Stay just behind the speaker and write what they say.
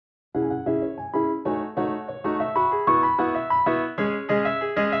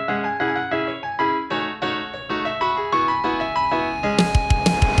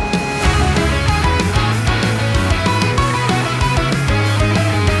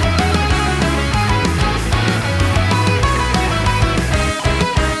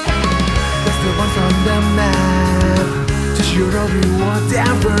You'll be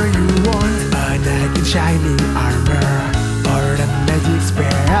whatever you want. A knight in shining armor, or a magic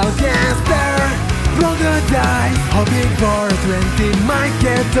spellcaster. Roll the dice, hoping for a 20 might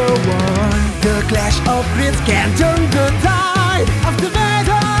get the one. The clash of grids can turn the tide of the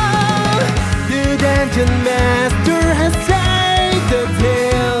battle. The dungeon master has saved the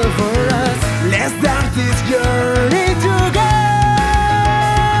tale for us. Let's start this journey together.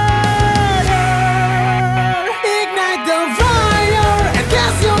 Ignite the fire and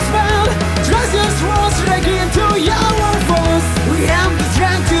cast your spell. Trust your swords straight into your foes. We have the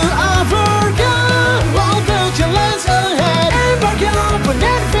strength to overcome all the challenges ahead. Embark on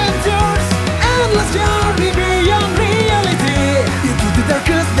adventures, endless journey beyond reality, into the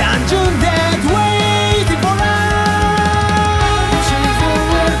darkest dungeon that waiting for us. Pushing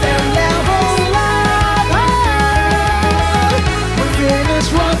forward and level up. We finish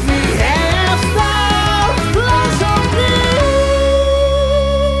what we have started. Lots of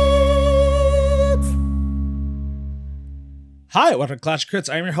needs. Hi, welcome to Clash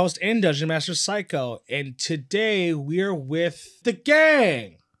Crits. I'm your host and Dungeon Master Psycho, and today we're with the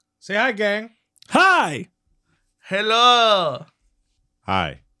gang. Say hi, gang. Hi. Hello.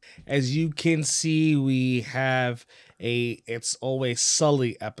 Hi. As you can see, we have a It's Always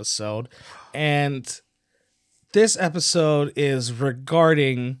Sully episode, and this episode is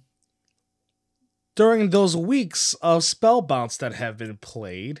regarding during those weeks of spell bounce that have been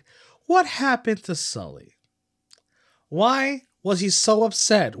played, what happened to Sully? Why was he so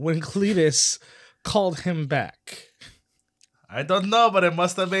upset when Cletus called him back? I don't know, but it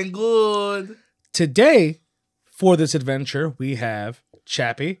must have been good. Today, for this adventure, we have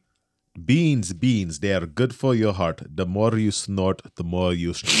Chappie. Beans, they are good for your heart. The more you snort, the more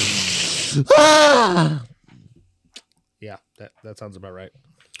you... Yeah, that sounds about right.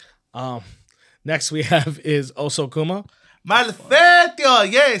 Next we have is Osokuma. Malfetio,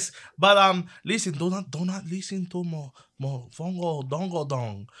 yes. But listen, do not listen to more fongo dongo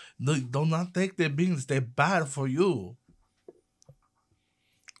dong. Do not take the beans, they're bad for you.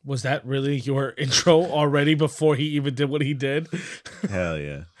 Was that really your intro already before he even did what he did? Hell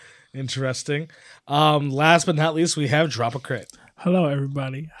yeah. Interesting. Last but not least, we have Drop a Crit. Hello,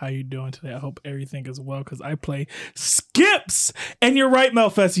 everybody. How you doing today? I hope everything is well because I play Skips. And you're right,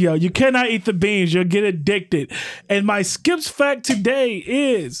 Malfesio. You cannot eat the beans. You'll get addicted. And my Skips fact today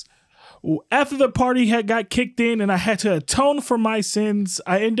is after the party had got kicked in and I had to atone for my sins,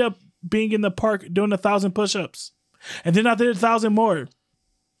 I ended up being in the park doing 1,000 push-ups. And then I did 1,000 more.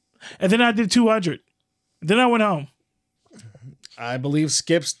 And then I did 200. Then I went home. I believe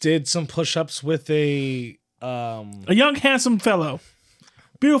Skips did some push-ups with a young, handsome fellow.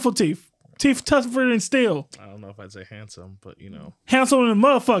 Beautiful teeth. Teeth tougher than steel. I don't know if I'd say handsome, but you know. Handsome than a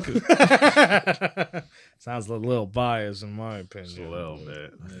motherfucker. Sounds a little biased in my opinion. Just a little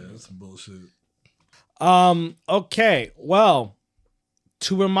bit. Yeah, that's some bullshit. Okay. Well,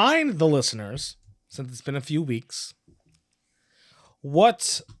 to remind the listeners, since it's been a few weeks,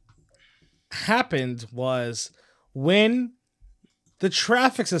 what happened was when the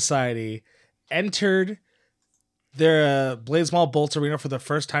Traffic Society entered their Blazemall Bolts Arena for the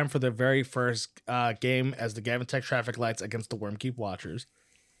first time for their very first game as the Gavin-Tech Traffic Lights against the Wormkeep Watchers,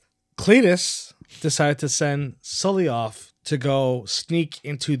 Cletus decided to send Sully off to go sneak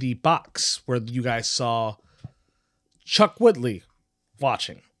into the box where you guys saw Chuck Woodley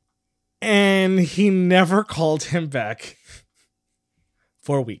watching. And he never called him back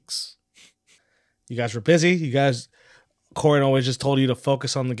for weeks. You guys were busy. You guys, Corin always just told you to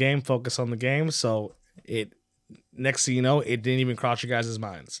focus on the game. So next thing you know, it didn't even cross your guys'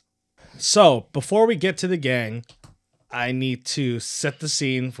 minds. So before we get to the gang, I need to set the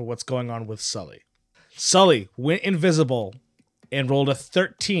scene for what's going on with Sully. Sully went invisible and rolled a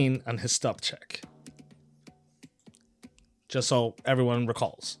 13 on his stealth check. Just so everyone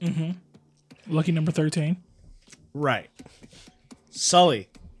recalls. Mm-hmm. Lucky number 13. Right. Sully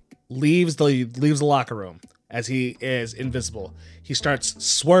leaves the locker room as he is invisible. He starts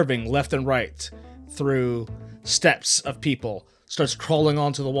swerving left and right through steps of people, starts crawling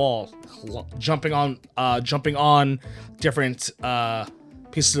onto the wall, jumping on different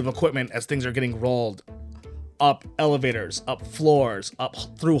pieces of equipment as things are getting rolled up elevators, up floors, up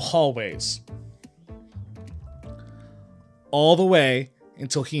through hallways, all the way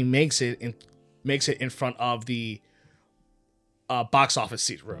until he makes it in front of the box office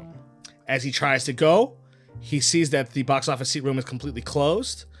seat room. As he tries to go, he sees that the box office seat room is completely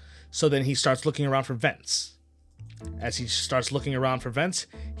closed. So then he starts looking around for vents. As he starts looking around for vents,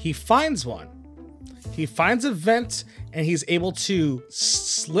 he finds one. He finds a vent and he's able to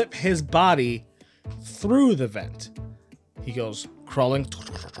slip his body through the vent. He goes crawling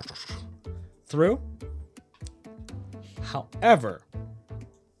through. However,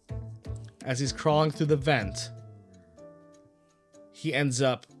 as he's crawling through the vent, he ends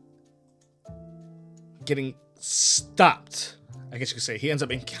up getting stopped. I guess you could say he ends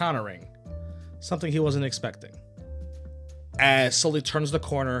up encountering something he wasn't expecting. As Sully turns the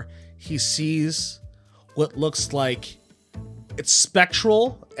corner, he sees what looks like it's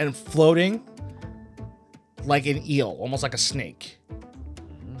spectral and floating like an eel, almost like a snake,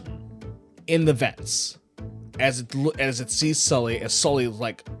 in the vents. As it sees Sully, as Sully is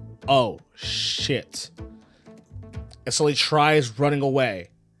like, oh shit. As Sully tries running away,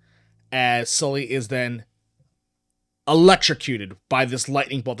 as Sully is then electrocuted by this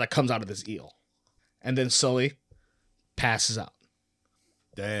lightning bolt that comes out of this eel. And then Sully passes out.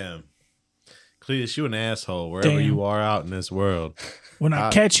 Damn. Cletus, you an asshole wherever you are out in this world. When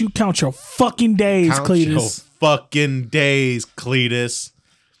I catch you, count your fucking days, Count Cletus. your fucking days, Cletus.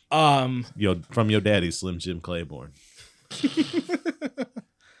 From Your daddy, Slim Jim Claiborne.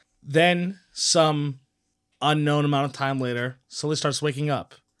 Then, some unknown amount of time later, Sully starts waking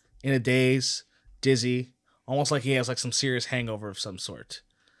up in a daze, dizzy, almost like he has like some serious hangover of some sort.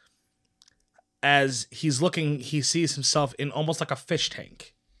 As he's looking, he sees himself in almost like a fish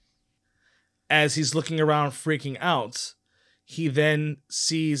tank. As he's looking around freaking out, he then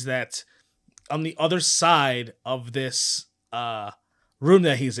sees that on the other side of this room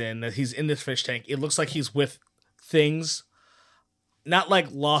that he's in this fish tank, it looks like he's with things, not like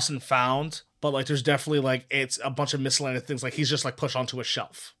lost and found, but like there's definitely like it's a bunch of miscellaneous things, like he's just like pushed onto a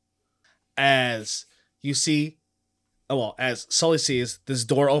shelf. As you see, as Sully sees this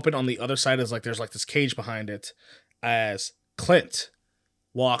door open on the other side, is like there's like this cage behind it, as Clint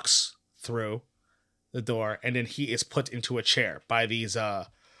walks through the door, and then he is put into a chair by these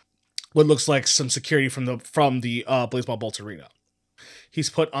what looks like some security from the Blaseball Bolts arena. He's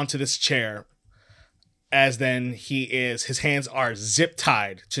put onto this chair, as then his hands are zip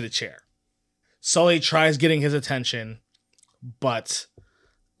tied to the chair. Sully tries getting his attention, but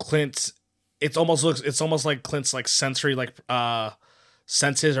Clint, it's almost like Clint's like sensory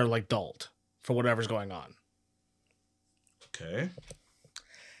senses are like dulled for whatever's going on. Okay.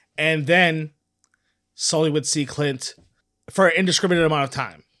 And then Sully would see Clint for an indiscriminate amount of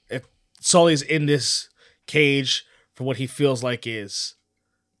time. If Sully's in this cage for what he feels like is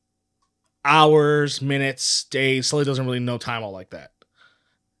hours, minutes, days, Sully doesn't really know time all like that.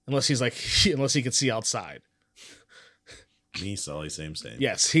 Unless unless he can see outside. Me, Sully, same.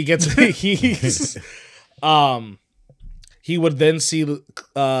 Yes, he would then see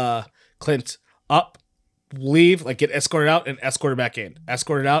Clint up, leave, like get escorted out and escorted back in.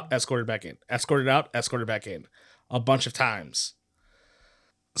 Escorted out, escorted back in. Escorted out, escorted back in. A bunch of times.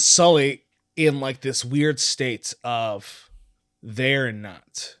 Sully in like this weird state of there and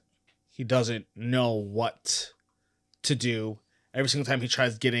not. He doesn't know what to do. Every single time he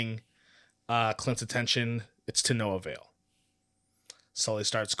tries getting Clint's attention, it's to no avail. Sully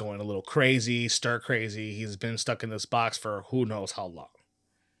starts going a little crazy, stir crazy. He's been stuck in this box for who knows how long.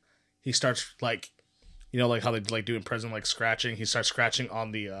 He starts like, like how they like do in prison, like scratching. He starts scratching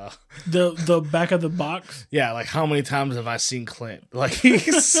on the back of the box. Yeah, like how many times have I seen Clint? Like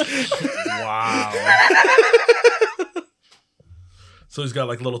he's Wow. So he's got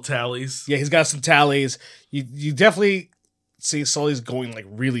like little tallies. Yeah, he's got some tallies. You definitely see Sully's going like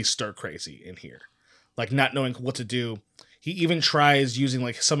really stir crazy in here, like not knowing what to do. He even tries using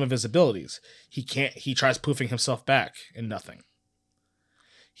like some of his abilities. He tries poofing himself back and nothing.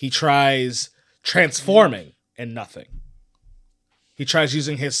 He tries transforming and nothing. He tries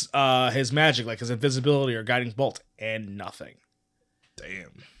using his magic, like his invisibility or guiding bolt, and nothing.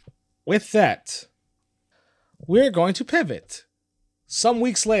 Damn. With that, we're going to pivot. Some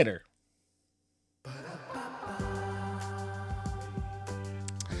weeks later.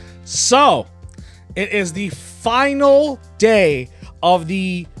 So, it is the final day of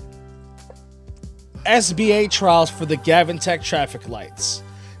the SBA trials for the Gavin Tech traffic lights.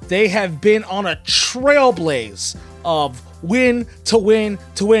 They have been on a trailblaze of win to win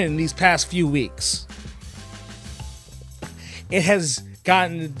to win in these past few weeks.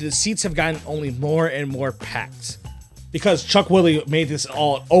 The seats have gotten only more and more packed. Because Chuck Willie made this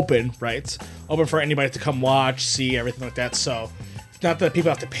all open, right? Open for anybody to come watch, see, everything like that. So, it's not that people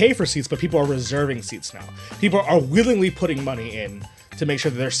have to pay for seats, but people are reserving seats now. People are willingly putting money in to make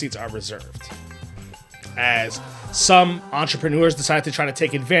sure that their seats are reserved. As some entrepreneurs decide to try to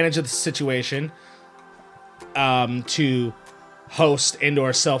take advantage of the situation to host and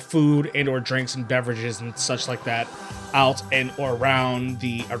or sell food and or drinks and beverages and such like that out and or around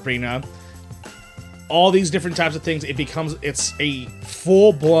the arena. all these different types of things. It's a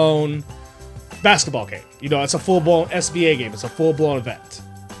full blown basketball game. You know, it's a full blown SBA game. It's a full blown event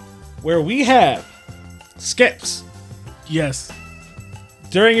where we have skips. Yes.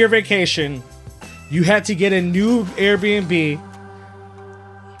 During your vacation, you had to get a new Airbnb.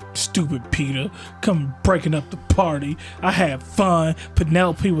 Stupid Peter, come breaking up the party. I had fun.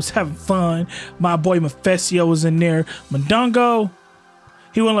 Penelope was having fun. My boy Mephisio was in there. Madongo,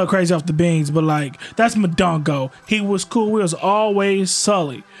 he went a little crazy off the beans, but like, that's Madongo. He was cool. We was always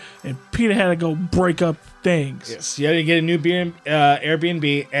Sully. And Peter had to go break up things. Yes, you had to get a new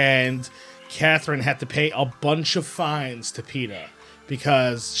Airbnb, and Catherine had to pay a bunch of fines to PETA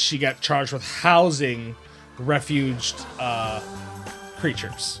because she got charged with housing refuged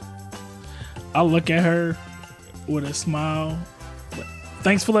creatures. I look at her with a smile.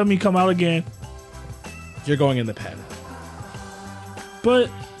 Thanks for letting me come out again. You're going in the pen. But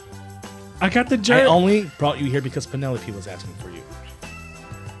I got the I jerk. only brought you here because Penelope was asking for you.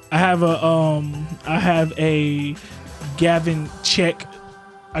 I have a Gavin check.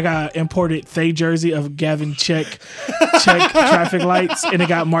 I got an imported Thay jersey of Gavin check traffic lights, and it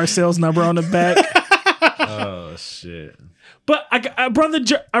got Marcel's number on the back. Oh shit! But I brought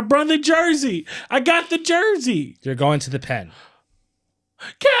the jersey. I got the jersey. You're going to the pen.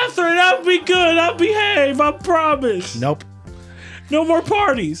 Catherine, I'll be good. I'll behave. I promise. Nope. No more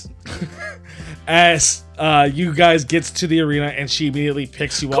parties. As you guys gets to the arena, and she immediately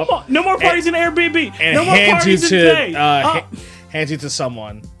picks you up. Come on. No more parties in Airbnb. And No more hands you parties to today. hands you to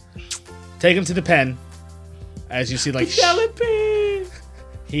someone. Take him to the pen. As you see, like Penelope.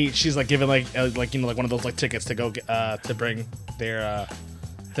 she's like giving like one of those like tickets to go to bring their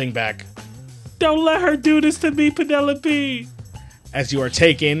thing back. Don't let her do this to me, Penelope. As you are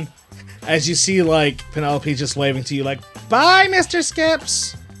taken, as you see like Penelope just waving to you like, "Bye, Mr.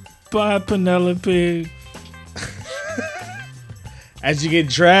 Skips." Bye, Penelope. As you get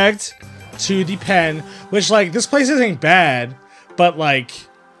dragged to the pen, which like this place isn't bad, but like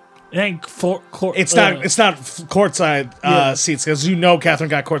It ain't it's not courtside seats because you know Catherine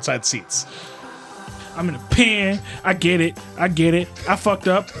got courtside seats. I'm in a pen. I get it. I fucked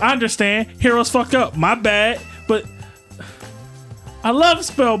up. I understand. Heroes fucked up. My bad. But I love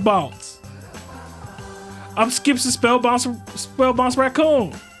Spell Bounce. I'm Skips and Spell Bounce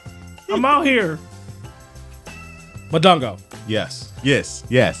Raccoon. I'm out here. Madongo. Yes.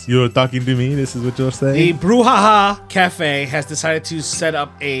 You're talking to me. This is what you're saying. The Brouhaha Cafe has decided to set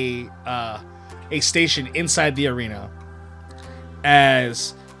up a station inside the arena.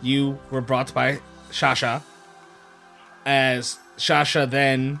 As you were brought by Shasha. As Shasha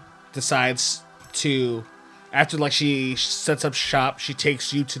then decides to, after like she sets up shop, she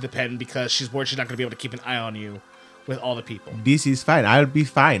takes you to the pen because she's worried she's not going to be able to keep an eye on you with all the people. This is fine. I'll be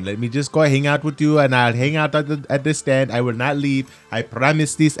fine. Let me just go hang out with you, and I'll hang out at the stand. I will not leave. I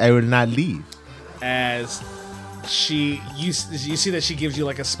promise this. I will not leave. As you see that she gives you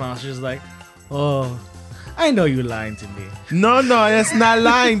like a smile. She's like, "Oh, I know you're lying to me. No, it's not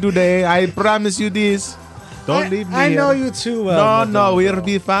lying today. I promise you this. Don't leave me. I here. know you too well. No, we'll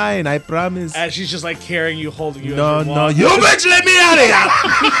be fine. I promise. As she's just like carrying you, holding you. No, as you walk. you bitch, let me out of here.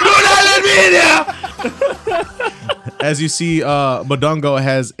 Do not let me in here. As you see, Madongo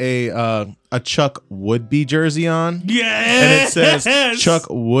has a Chuck Would-Be jersey on. Yeah. And it says Chuck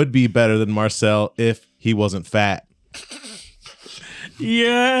would be better than Marcel if he wasn't fat.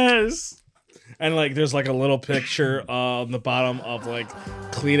 Yes. And like, there's like a little picture on the bottom of like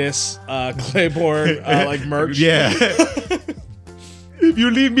Cletus Claiborne like merch. Yeah. If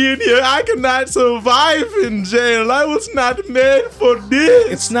you leave me in here, I cannot survive in jail. I was not made for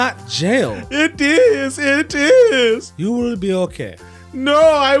this. It's not jail. It is. You will be okay. No,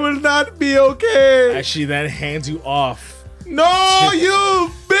 I will not be okay. As she then hands you off. No,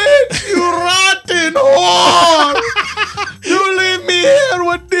 you bitch, you rotten whore. You leave me here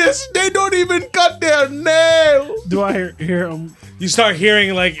with this. They don't even cut their nails. Do I hear him? You start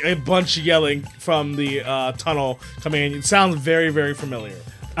hearing like a bunch of yelling from the tunnel coming in. It sounds very, very familiar.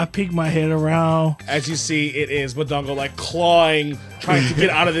 I peek my head around. As you see, it is Madongo like clawing, trying to get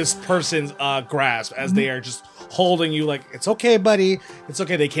out of this person's grasp as they are just holding you like, "It's okay, buddy. It's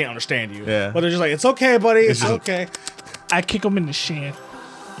okay." They can't understand you. Yeah. But they're just like, "It's okay, buddy. It's okay." I kick him in the shin.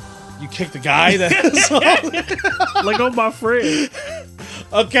 You kick the guy that's Like on my friend.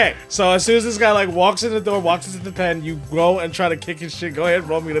 Okay, so as soon as this guy like walks in the door, walks into the pen, you go and try to kick his shit. Go ahead,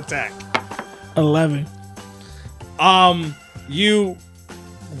 roll me an attack. 11. You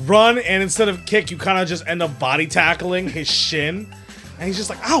run, and instead of kick, you kind of just end up body tackling his shin, and he's just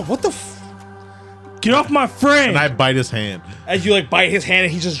like, "Ow, what the f-" Get off my friend. And I bite his hand. As you like bite his hand,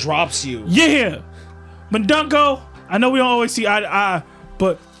 and he just drops you. Yeah. Mundungo, I know we don't always see eye to eye,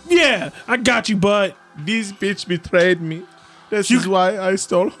 but yeah, I got you, bud. This bitch betrayed me. This is why I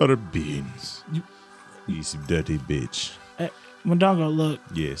stole her beans. This dirty bitch. Mundungo, look,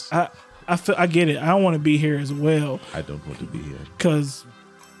 Yes. I get it. I don't want to be here as well I don't want to be here. because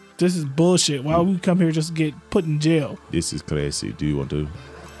this is bullshit. Why would we come here just to get put in jail? This is crazy. Do you want to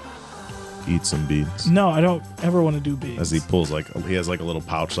eat some beans? No, I don't ever want to do beans. As he pulls he has like a little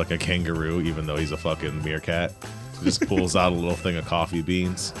pouch like a kangaroo, even though he's a fucking meerkat. He just pulls out a little thing of coffee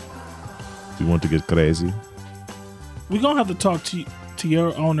beans. Do you want to get crazy? We're going to have to talk to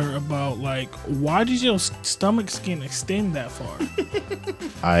your owner about, like, why did your stomach skin extend that far?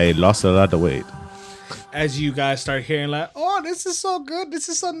 I lost a lot of weight. As you guys start hearing like, oh, this is so good, this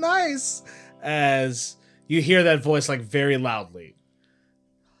is so nice, as you hear that voice like very loudly.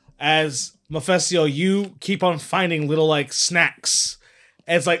 As Mephisto, you keep on finding little like snacks.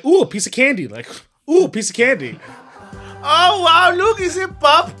 And it's like, ooh, a piece of candy. Like, ooh, a piece of candy. Oh wow! Look, is it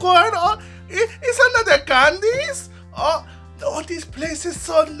popcorn? Oh, is another candies? Oh, this place is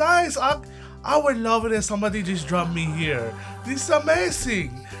so nice. I would love it if somebody just dropped me here. This is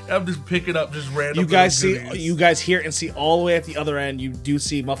amazing. I'm just picking up just random. You guys hear and see all the way at the other end. You do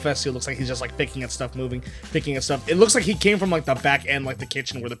see Mephisto looks like he's just like picking at stuff, picking at stuff. It looks like he came from like the back end, like the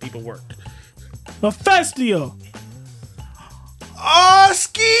kitchen where the people work. Mephisto! Oh,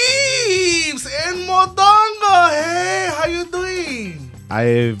 Skeeps and Modongo. Hey, how you doing?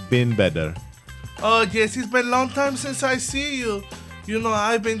 I've been better. Oh yes, it's been a long time since I see you. You know,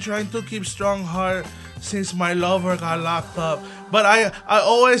 I've been trying to keep strong heart since my lover got locked up. But I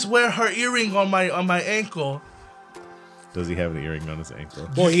always wear her earring on my ankle. Does he have an earring on his ankle?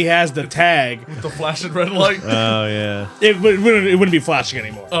 Well, he has the tag. With the flashing red light. Oh, yeah. It wouldn't be flashing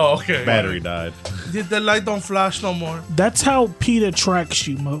anymore. Oh, okay. Battery died. The light don't flash no more. That's how Peter tracks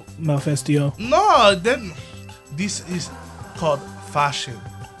you, Mephisto. No, then this is called fashion.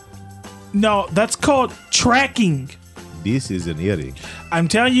 No, that's called tracking. This is an earring. I'm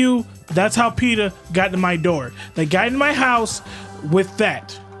telling you, that's how Peter got to my door. They got in my house with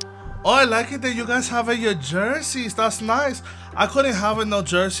that. Oh, I like it that you guys have your jerseys. That's nice. I couldn't have no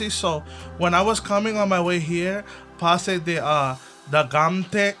jerseys, so when I was coming on my way here, past the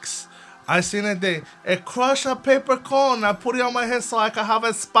Gamtex, I seen it. They crush a paper cone. I put it on my head so I can have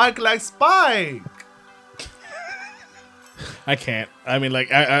a spike like Spike. I can't. I mean, like,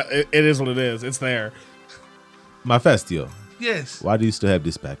 it is what it is. It's there. Mephisto, Yes. why do you still have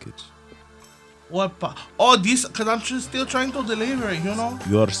this package? What? This, because I'm still trying to deliver it, you know?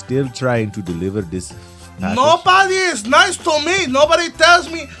 You're still trying to deliver this package? Nobody is nice to me. Nobody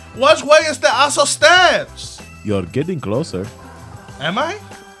tells me which way is the aso steps. You're getting closer. Am I?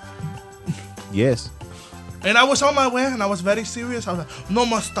 Yes. And I was on my way and I was very serious. I was like, no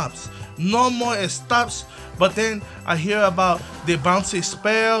more stops. No more stops. But then I hear about the bouncy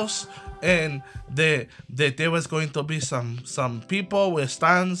spells and that there was going to be some people with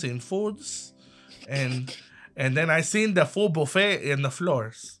stands in foods. And then I seen the full buffet in the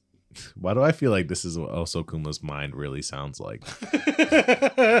floors. Why do I feel like this is what Osokuma's mind really sounds like?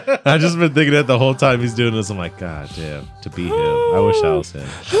 I've just been thinking that the whole time he's doing this. I'm like, God damn, to be him. I wish I was him.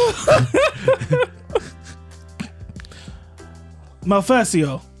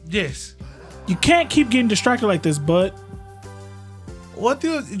 Mephisto, Yes. you can't keep getting distracted like this, bud. What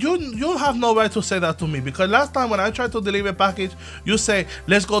do you have no right to say that to me, because last time when I tried to deliver a package, you say,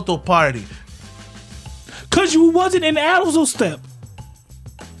 let's go to a party. Cause you wasn't in Addlesville step.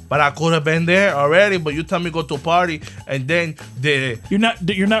 But I could have been there already, but you tell me go to a party and then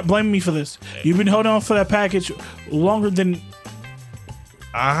You're not blaming me for this. You've been holding on for that package longer than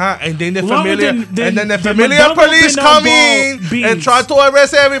and then the Longer familiar than the Madonna familiar police been come on in ball beans. and try to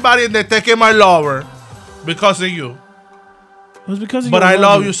arrest everybody, and they're taking my lover because of you. it was because of But your I lover.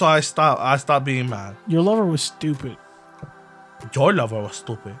 love you, so I stopped being mad. Your lover was stupid. Your lover was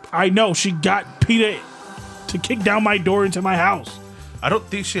stupid. I know. She got Peter to kick down my door into my house. I don't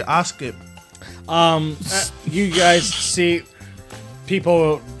think she asked it. You guys see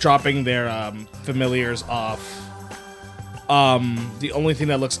people dropping their familiars off. The only thing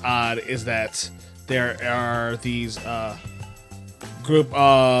that looks odd is that there are these group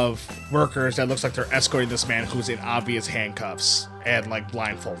of workers that looks like they're escorting this man who's in obvious handcuffs and like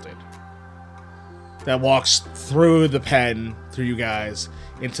blindfolded. That walks through the pen, through you guys,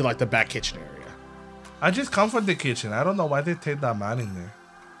 into like the back kitchen area. I just come from the kitchen. I don't know why they take that man in there.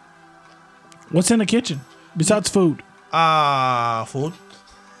 What's in the kitchen besides food? Food.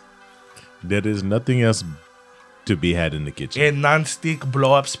 There is nothing else to be had in the kitchen. A non-stick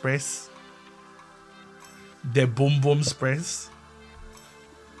blow-up sprays. The boom boom sprays.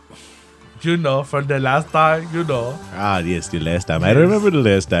 You know, from the last time, you know. Ah, yes, the last time. I remember the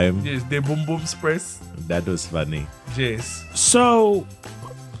last time. Yes, the boom boom sprays. That was funny. Yes. So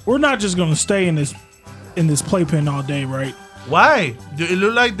we're not just gonna stay in this playpen all day, right? Why? Do it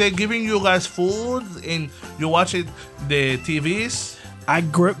look like they're giving you guys food and you watching the TVs? I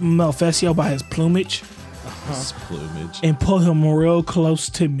grip Malfesio by his plumage This plumage. and pull him real close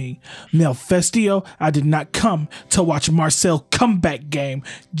to me. Malfestio, I did not come to watch Marcel comeback game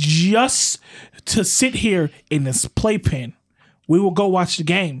just to sit here in this playpen. We will go watch the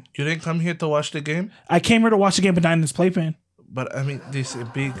game. You didn't come here to watch the game? I came here to watch the game, but not in this playpen. But I mean, this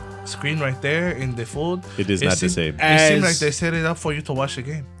big screen right there in the food. It is not the same. It seems As- like they set it up for you to watch the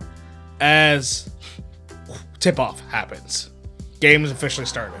game. As tip-off happens, game is officially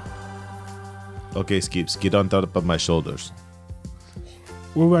started. Okay, Skips, get on top of my shoulders.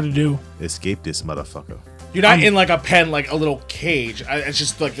 What we about to do? Escape this motherfucker. You're not in like a pen, like a little cage. It's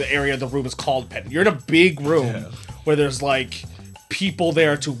just like the area of the room is called pen. You're in a big room where there's like people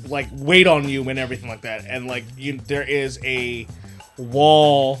there to like wait on you and everything like that. And like there is a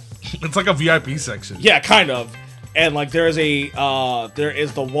wall. It's like a VIP section. Yeah, kind of. And like there is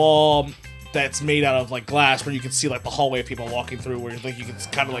the wall that's made out of like glass where you can see like the hallway of people walking through, where like you can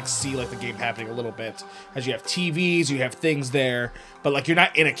kind of like see like the game happening a little bit. As you have TVs, you have things there, but like you're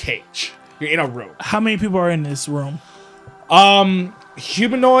not in a cage. You're in a room. How many people are in this room?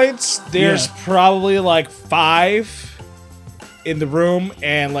 Humanoids, there's Yeah. probably like 5 in the room,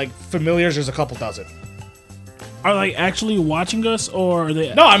 and like familiars, there's a couple dozen. Are they actually watching us, or are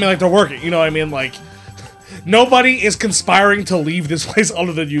they? No, I mean like they're working. You know what I mean? Like nobody is conspiring to leave this place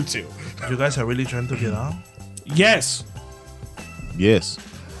other than you two. You guys are really trying to get out? Yes. Yes.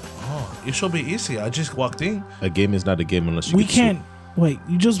 Oh, it should be easy. I just walked in. A game is not a game unless you We get sued. can't. Wait,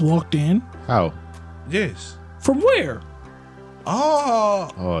 you just walked in? How? Yes. From where? Oh,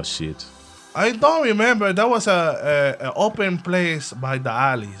 Oh, shit. I don't remember. That was a open place by the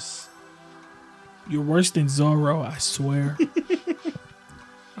alleys. You're worse than Zorro, I swear. I Do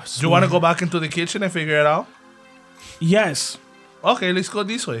you swear. want to go back into the kitchen and figure it out? Yes. Okay, let's go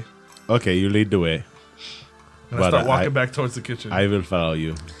this way. Okay, you lead the way. And But I start I- walking back towards the kitchen. I will follow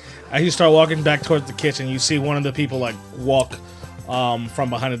you. As you start walking back towards the kitchen, you see one of the people like walk from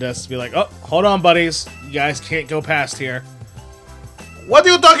behind the desk to be like, "Oh, hold on, buddies. You guys can't go past here. What are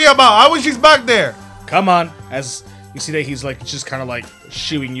you talking about? I wish he's back there. Come on." As you see that he's like just kind of like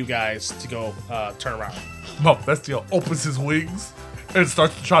shooing you guys to go turn around. Mephisto opens his wings and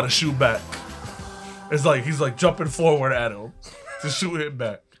starts to try to shoot back. It's like he's like jumping forward at him to shoot him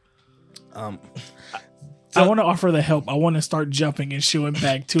back. I want to offer the help. I want to start jumping and shooing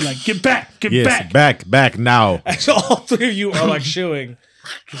back too. Like, get back, get Yes, back. back now. As all 3 of you are like shooing,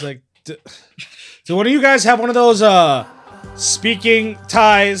 he's like, "Do one of you guys have one of those speaking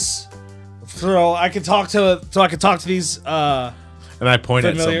ties? So I can talk to these." And I point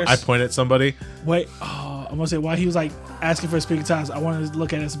at Familiars. I point at somebody. Wait, I'm gonna say why he was like asking for speaking times. I wanted to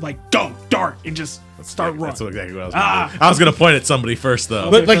look at it and like, go, dart, and just start running. That's exactly what I was gonna do. I was gonna point at somebody first though.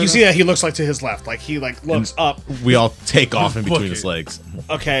 But like fair you see that he looks like to his left, like he like looks up. We all take off in between Bookie. his legs.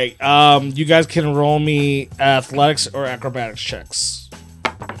 Okay, you guys can roll me athletics or acrobatics checks.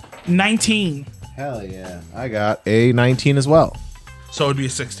 19. Hell yeah. I got a 19 as well. So it'd be a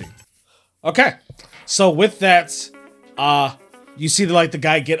 16. Okay, so with that, you see the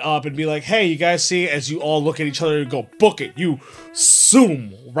guy get up and be like, "Hey, you guys see?" As you all look at each other and go, "Book it!" You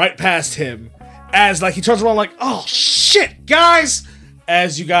zoom right past him as like he turns around like, "Oh shit, guys!"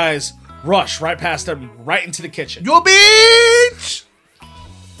 As you guys rush right past him, right into the kitchen. You bitch!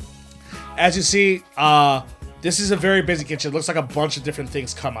 As you see, this is a very busy kitchen. It looks like a bunch of different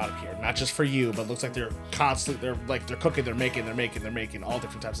things come out of here. Not just for you, but it looks like they're cooking, they're making all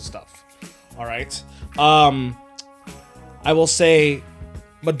different types of stuff. All right. I will say,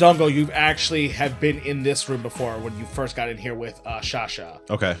 Madungo, you've actually have been in this room before when you first got in here with Shasha.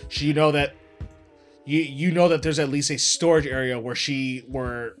 Okay. So you know that you know that there's at least a storage area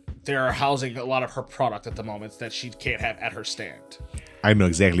where they are housing a lot of her product at the moment that she can't have at her stand. I know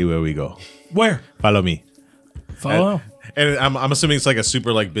exactly where we go. Where? Follow me. Follow. And I'm assuming it's like a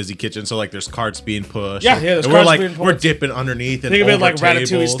super like busy kitchen, so like there's carts being pushed. Yeah, there's and we're carts like being pushed. we're dipping underneath and Think of it over like Ratatouille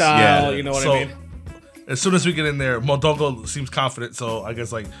tables. style, Yeah. you know what So- I mean? As soon as we get in there, Mondongo seems confident, so I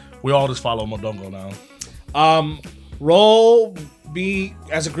guess like we all just follow Mondongo now. Roll me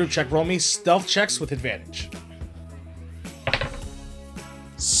as a group check. Roll me stealth checks with advantage.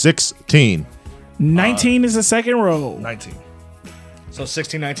 16. 19 is the second roll. 19. So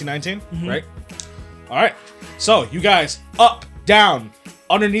 16, 19, 19, right? All right. So you guys up, down,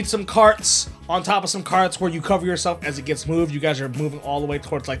 underneath some carts, on top of some carts where you cover yourself as it gets moved. You guys are moving all the way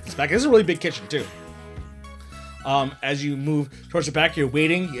towards like this back. This is a really big kitchen too. As you move towards the back, you're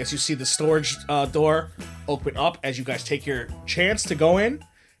waiting as you see the storage door open up as you guys take your chance to go in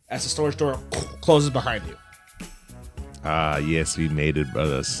as the storage door closes behind you. Ah, yes, we made it,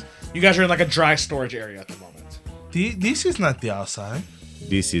 brothers. You guys are in like a dry storage area at the moment. This is not the outside.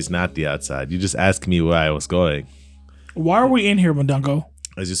 This is not the outside. You just asked me where I was going. Why are we in here, Madungo?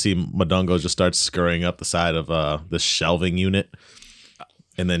 As you see, Madungo just starts scurrying up the side of the shelving unit,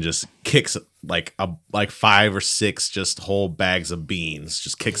 and then just kicks like 5 or 6 just whole bags of beans.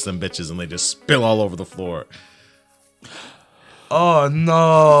 Just kicks them bitches, and they just spill all over the floor. Oh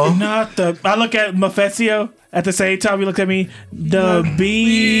no! Not the. I look at Mephisio at the same time. You look at me. The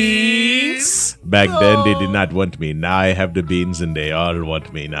beans. Back then, they did not want me. Now I have the beans, and they all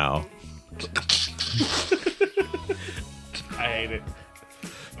want me now. I hate it.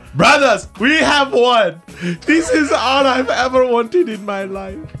 Brothers, we have won. This is all I've ever wanted in my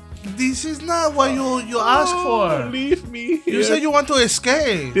life. This is not what you asked for. Leave me here. You said you want to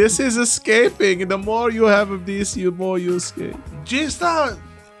escape. This is escaping. The more you have of this, the more you escape. Just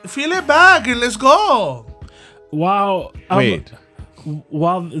fill it back and let's go. While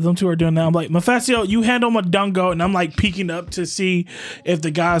them two are doing that, I'm like, Mephisio, you handle Madungo, and I'm like peeking up to see if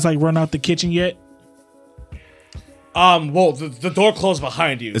the guys like run out the kitchen yet. Well, the door closed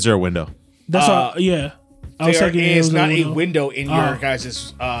behind you. Is there a window? That's all. Yeah. There is not a window in your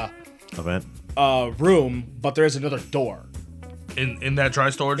guys' Event? room, but there is another door In that dry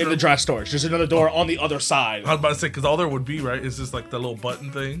storage in room? the dry storage. There's another door on the other side. I was about to say, because all there would be, right, is just like the little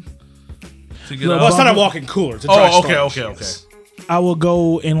button thing to get Well, Well, out. it's not a walk-in cooler. It's a dry Oh, storage. okay. I will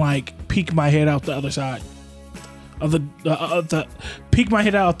go and like peek my head out the other side of the peek my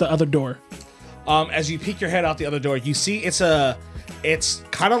head out the other door. As you peek your head out the other door, you see it's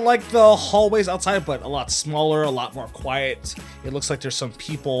kind of like the hallways outside, but a lot smaller, a lot more quiet. It looks like there's some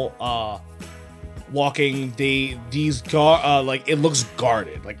people walking. It looks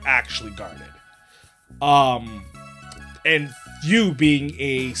guarded, like actually guarded. And you being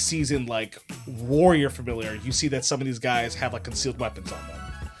a seasoned like warrior familiar, you see that some of these guys have like concealed weapons on them.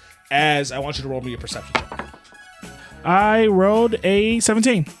 As I want you to roll me a perception check. I rolled a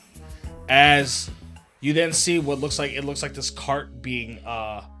 17. As you then see what looks like this cart being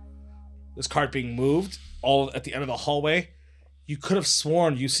moved all at the end of the hallway. You could have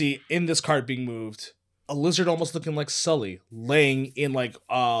sworn you see in this cart being moved a lizard almost looking like Sully laying in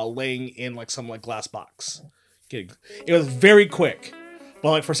some like glass box. It was very quick,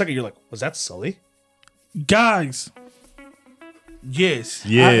 but like for a second you're like, was that Sully? Guys, Yes.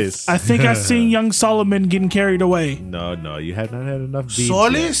 Yes. I think I seen young Solomon getting carried away. No, you have not had enough beans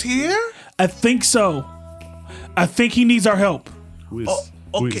Sully yet. is here? I think so. I think he needs our help. Who is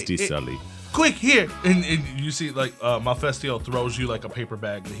okay, this Sully? Quick, here. And you see, like, Mephisio throws you, like, a paper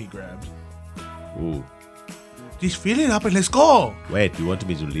bag that he grabbed. Ooh. Just fill it up and let's go. Wait, you want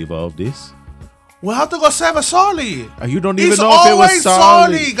me to leave all of this? We'll have to go save a Sully. You don't even He's know if it was always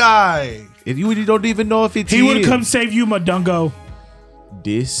Sully. Sully, guy. And you don't even know if it's He would him. come save you, Madungo.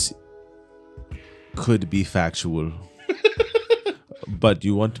 This could be factual. But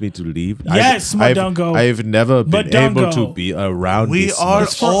you want me to leave? Yes, Madungo. I've never been able Madungo. to be around We this are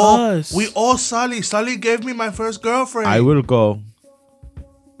much. for all us. we all Sully. Sully gave me my first girlfriend. I will go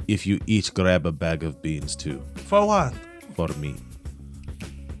if you each grab a bag of beans too. For what? For me.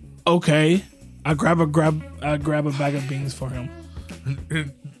 Okay. I grab a bag of beans for him.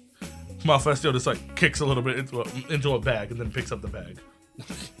 Mephisio just like kicks a little bit into a bag and then picks up the bag.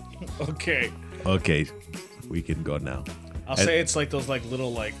 Okay. Okay, we can go now. I'll say it's like those like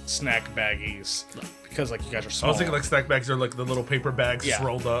little like snack baggies because like you guys are I small. was thinking like snack bags are like the little paper bags just Yeah.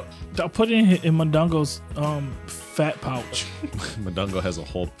 rolled up. I'll put it in Madungo's fat pouch. Madungo has a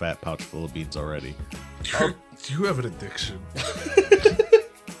whole fat pouch full of beans already. You have an addiction.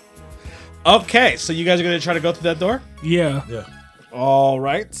 Okay, so you guys are gonna try to go through that door. Yeah. Yeah. All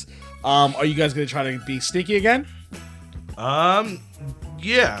right. Are you guys gonna try to be sneaky again?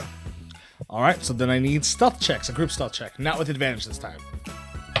 Yeah. All right. So then I need stealth checks, a group stealth check, not with advantage this time.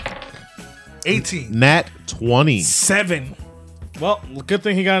 18. Nat 20. 7. Well, good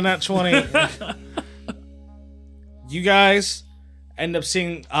thing he got a nat 20. You guys end up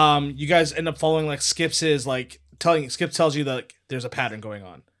seeing. You guys end up following like Skip's like Skip tells you that like, there's a pattern going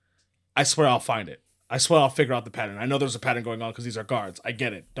on. I swear I'll find it. I swear I'll figure out the pattern. I know there's a pattern going on because these are guards. I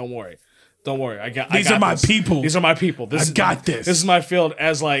get it. Don't worry. These are my people. These are my people. I got this. This is my field.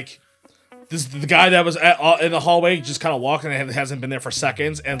 As like this, the guy that was in the hallway just kind of walking and hasn't been there for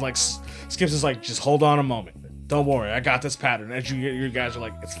seconds. And like Skips is like, just hold on a moment. Don't worry, I got this pattern. As you guys are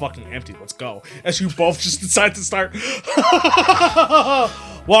like, it's fucking empty. Let's go. As you both just decide to start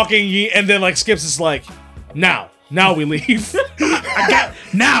walking, and then like Skips is like, now we leave. I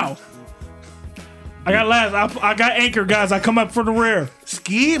got last. I got anchor, guys. I come up from the rear.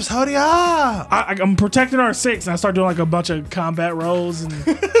 Skeeps, hurry up. I'm protecting our 6, and I start doing like a bunch of combat rolls. And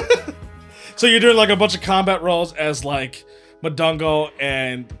So you're doing like a bunch of combat rolls as like Madungo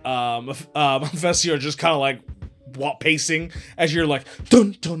and Mephisio are just kind of like pacing as you're like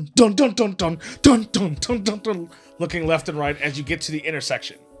dun dun dun dun dun dun dun dun dun dun dun, looking left and right as you get to the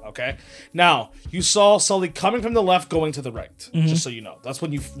intersection. Okay, now you saw Sully coming from the left, going to the right. Just so you know, that's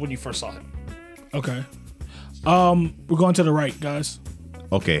when you first saw him. okay, we're going to the right, guys.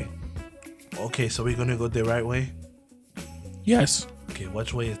 Okay. Okay, so we're gonna go the right way. Yes, Okay,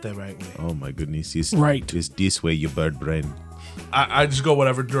 which way is the right way? Oh my goodness. It's Right. It's this way, you bird brain. I just go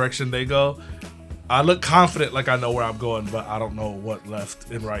whatever direction they go. I look confident, like I know where I'm going, but I don't know what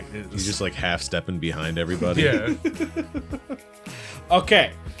left and right is. He's just like half stepping behind everybody. yeah.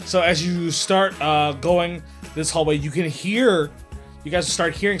 Okay, so as you start going this hallway, you guys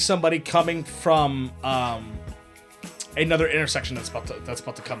start hearing somebody coming from another intersection that's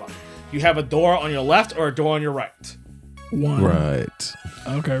about to come up. You have a door on your left or a door on your right. one. Right.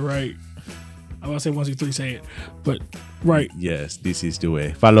 Okay, right. I want to say 1, 2, 3. Say it, but right. Yes, this is the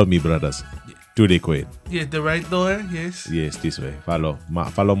way. Follow me, brothers. To the queen. Yeah, the right door, yes. Yes, this way. Follow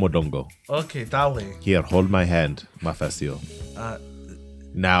Modongo. Okay, that way. Here, hold my hand, Mephisio.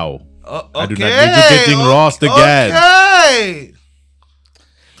 Now. Okay. I do not need you getting lost again. Okay.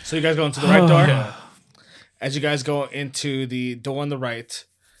 So you guys go into the right door. As you guys go into the door on the right,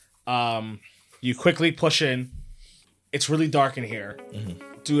 you quickly push in. It's really dark in here.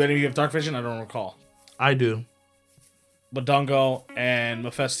 Do any of you have dark vision? I don't recall. I do. Badongo and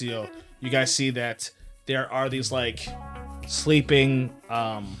Mephisio, you guys see that there are these like sleeping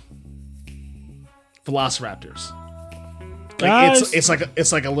velociraptors. Like Guys. it's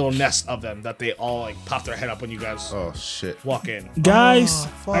like a little nest of them that they all like pop their head up when you guys Oh, shit. walk in. Guys,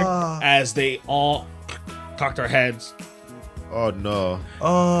 Fuck. As they all cock their heads. Oh, no.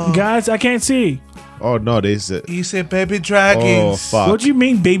 guys, I can't see. Oh, no. They said. He said baby Oh, dragons. fuck. What do you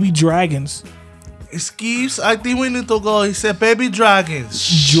mean, baby dragons? Skeeps, I think we need to go. He said baby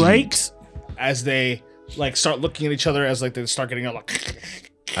dragons. Drakes? As they like start looking at each other as like they start getting out like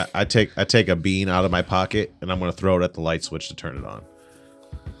I take a bean out of my pocket and I'm going to throw it at the light switch to turn it on.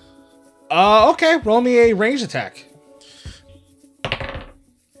 okay, roll me a ranged attack.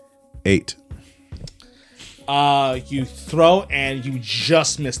 8. You throw and you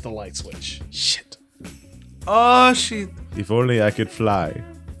just miss the light switch. Shit. Oh shit. If only I could fly.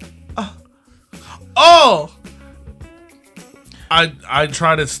 Oh. I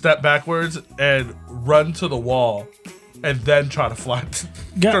try to step backwards and run to the wall, and then try to fly.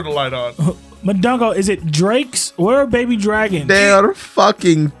 Turn the light on. Madungo, is it drakes? Where are baby dragons? They're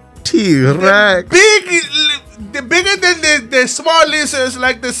fucking T-Rex. They're bigger than the small lizards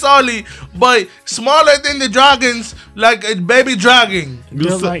like the Sully, but smaller than the dragons like a baby dragon.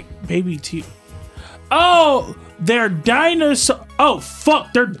 They're like baby Oh, they're dinosaurs. Oh,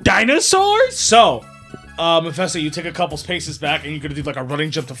 fuck, they're dinosaurs? So, Mephisio, you take a couple spaces back and you're gonna do like a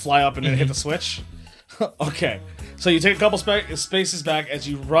running jump to fly up and then hit the switch. Okay, so you take a couple spaces back as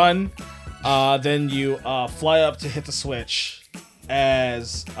you run, then you fly up to hit the switch.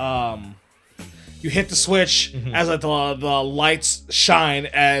 As you hit the switch, as like the lights shine,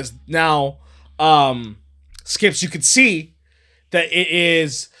 as now Skips, you can see that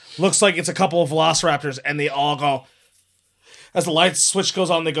looks like it's a couple of velociraptors, and they all go as the light switch goes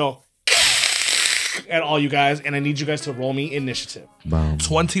on. They go at all you guys, and I need you guys to roll me initiative.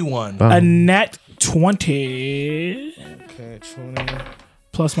 21. A net 20 Okay, 20.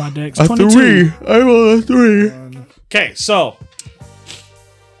 plus my dex. A 22. 3. I roll a 3. Okay, so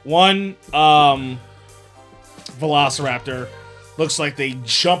one velociraptor looks like they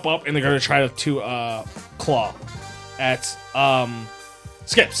jump up and they're gonna try to claw at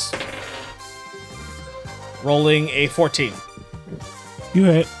Skips. Rolling a 14. You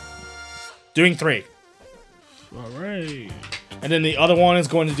hit. Doing 3. All right. And then the other one is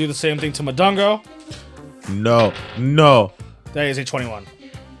going to do the same thing to Madungo. No. That is a 21.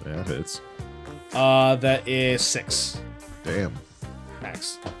 Yeah, it's. That is 6. Damn.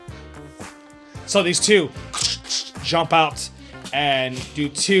 Max. So these two jump out and do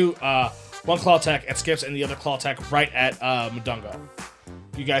one claw attack at Skips and the other claw attack right at Madungo.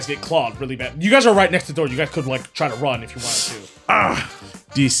 You guys get clawed really bad. You guys are right next to the door. You guys could like try to run if you wanted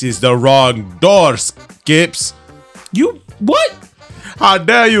to. This is the wrong door, Skips. You what? How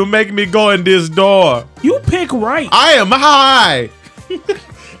dare you make me go in this door? You pick right. I am high.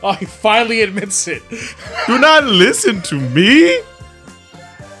 Oh, he finally admits it. Do not listen to me.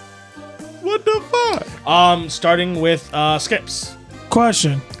 What the fuck? Starting with Skips.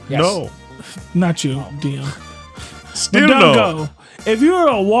 Question. Yes. No. Not you, DM. Still no. Madungo, if you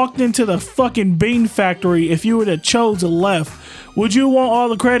were to walk into the fucking bean factory, if you were to chose left, would you want all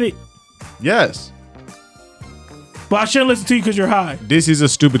the credit? Yes. But I shouldn't listen to you because you're high. This is a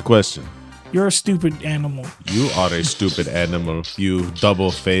stupid question. You're a stupid animal. You are a stupid animal, you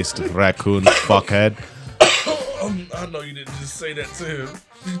double-faced raccoon fuckhead. I know you didn't just say that to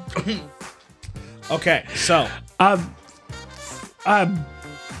him. Okay, so I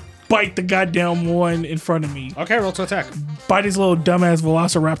bite the goddamn one in front of me. okay, roll to attack. Bite his little dumbass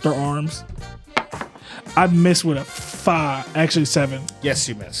velociraptor arms. I miss with a 5, actually 7. Yes,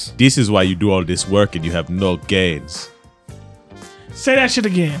 you miss. This is why you do all this work and you have no gains. Say that shit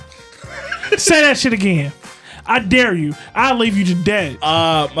again. Say that shit again. I dare you. I'll leave you to dead.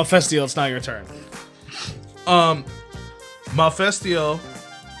 Mephisto, it's now your turn. Mephisto,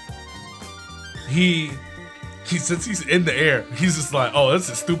 he since he's in the air, he's just like, oh, this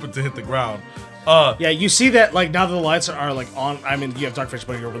is stupid to hit the ground. Yeah, you see that like now that the lights are like on. I mean, you have dark vision,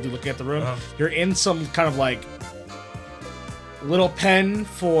 but you're really looking at the room. You're in some kind of like little pen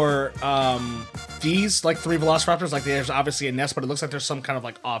for these like 3 velociraptors. Like there's obviously a nest, but it looks like there's some kind of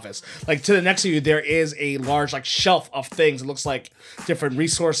like office. Like to the next to you, there is a large like shelf of things. It looks like different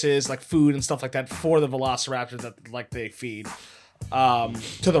resources, like food and stuff like that for the velociraptors that like they feed.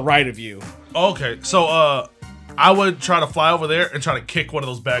 To the right of you. Okay, so I would try to fly over there and try to kick one of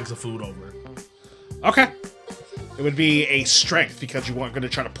those bags of food over. Okay. It would be a strength because you weren't going to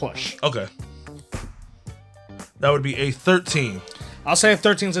try to push. Okay. That would be a 13. I'll say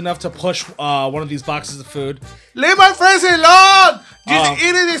 13 is enough to push one of these boxes of food. Leave my friends alone! Just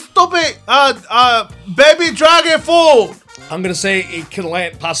eating this stupid baby dragon food! I'm going to say it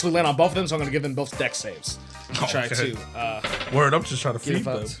can possibly land on both of them, so I'm going to give them both dex saves. To try Okay. to Word, I'm just trying to get feed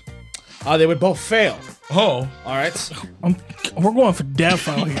them. votes. They would both fail. Oh. All right. We're going for death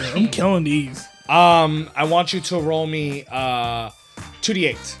out here. I'm killing these. I want you to roll me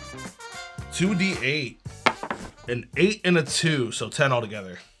 2d8. 2d8. An 8 and a 2, so 10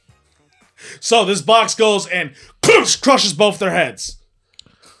 altogether. So this box goes and crushes both their heads.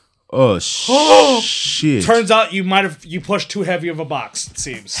 Oh, shit. Turns out you pushed too heavy of a box, it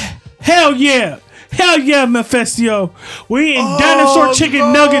seems. Hell yeah. Hell yeah, Mephisto. We eating dinosaur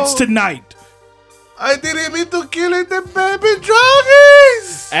chicken nuggets tonight. I didn't mean to kill it, the baby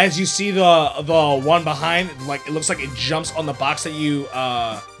dragons! As you see the one behind, like it looks like it jumps on the box that you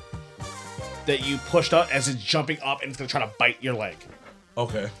pushed up as it's jumping up and it's gonna try to bite your leg.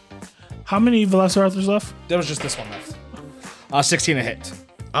 Okay. How many velociraptors left? There was just this one left. 16 a hit.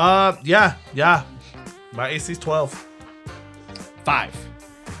 Yeah. My AC's 12. 5.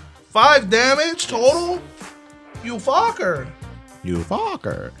 5 damage total? You fucker. You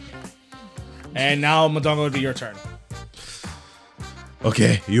fucker. And now Madongo would be your turn.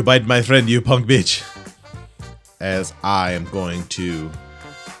 Okay, you bite my friend, you punk bitch. As I am going to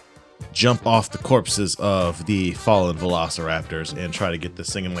jump off the corpses of the fallen velociraptors and try to get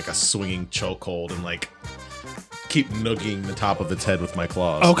this thing in like a swinging chokehold and like keep nugging the top of its head with my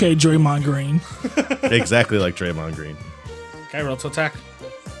claws. Okay, Draymond Green. Exactly like Draymond Green. Okay, roll to attack.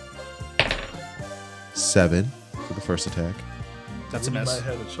 7 for the first attack. That's a Rudy miss. might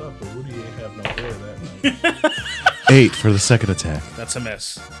have a chop, but Rudy ain't have no hair that night. 8 for the second attack. That's a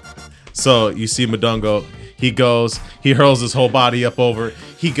miss. So you see Madungo, he hurls his whole body up over.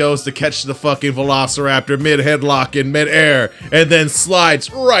 He goes to catch the fucking velociraptor mid-headlock in mid-air and then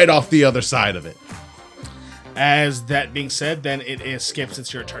slides right off the other side of it. As that being said, then it is Skips.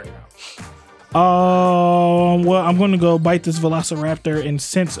 It's your turn now. Well, I'm going to go bite this velociraptor, and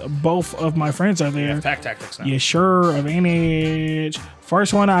since both of my friends are there, Attack tactics now. yeah, sure, advantage.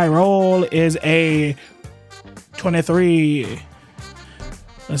 First one I roll is a 23.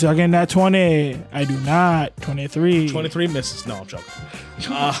 Let's see, I get that 20. I do not. 23. 23 misses. No, I'm joking.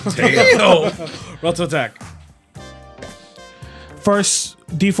 Damn. Roll to attack. First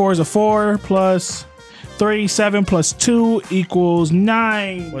D4 is a 4 plus 3, 7 plus 2 equals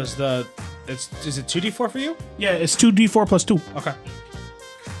 9. What is the... Is it 2d4 for you? Yeah, it's 2D4 plus 2. Okay.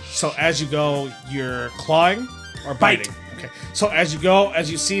 So as you go, you're clawing or Bite. biting. Okay. So as you go,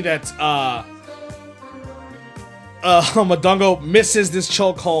 as you see that Madungo misses this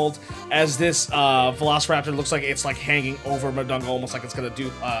chokehold as this velociraptor looks like it's like hanging over Madungo, almost like it's gonna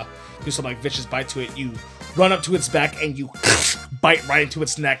do some like vicious bite to it. You run up to its back and you bite right into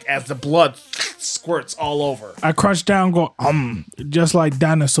its neck as the blood squirts all over. I crunch down, go just like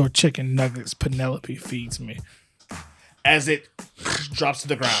dinosaur chicken nuggets Penelope feeds me. As it drops to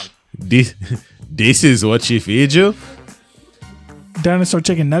the ground. This is what she feeds you? Dinosaur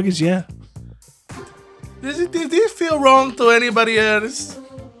chicken nuggets, yeah. Did this feel wrong to anybody else?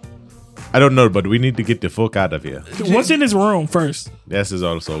 I don't know, but we need to get the fuck out of here. What's in this room first? This is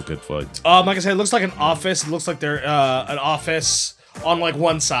also a good point. Like I said, it looks like an office. It looks like they're an office on like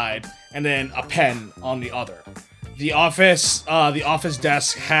one side and then a pen on the other. The office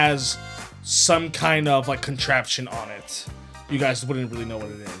desk has some kind of like contraption on it. You guys wouldn't really know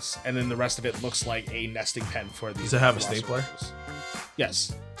what it is. And then the rest of it looks like a nesting pen for these. Does it have a philosophers. stapler?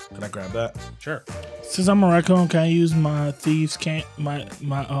 Yes. Can I grab that? Sure. Since I'm a raccoon, can I use my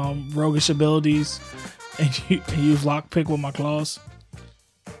my roguish abilities and use lockpick with my claws?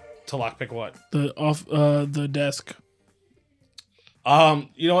 To lockpick what? The desk.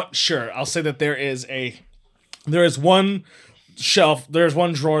 You know what? Sure. I'll say that there is one shelf, there's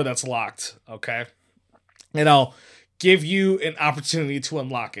one drawer that's locked, okay? And I'll give you an opportunity to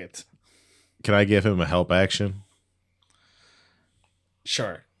unlock it. Can I give him a help action?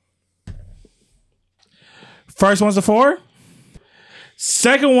 Sure. First one's a 4.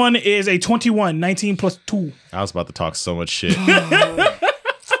 Second one is a 21. 19 plus 2. I was about to talk so much shit.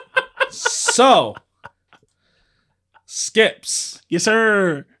 So, Skips, Yes,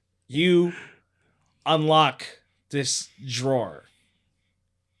 sir. you unlock this drawer.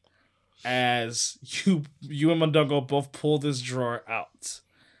 As you and Mondongo both pull this drawer out.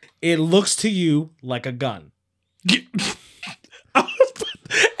 It looks to you like a gun.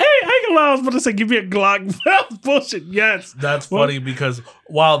 I was about to say, give me a Glock. That was bullshit. Yes. That's funny because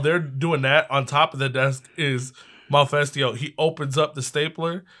while they're doing that, on top of the desk is Malfestio. He opens up the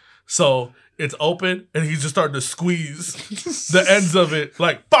stapler. So it's open and he's just starting to squeeze the ends of it.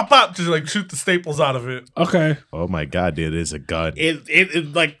 Like, pop, pop, just like shoot the staples out of it. Okay. Oh my god, dude, it is a gun.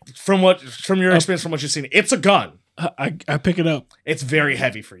 It like from your experience, from what you've seen, it's a gun. I pick it up. It's very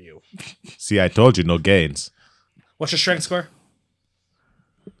heavy for you. See, I told you, no gains. What's your strength score?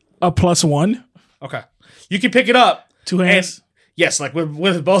 A +1. Okay. You can pick it up. 2 hands. And, yes, like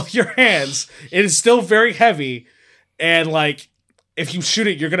with both your hands. It is still very heavy. And like, if you shoot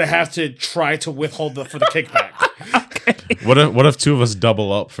it, you're going to have to try to withhold for the kickback. Okay. What if two of us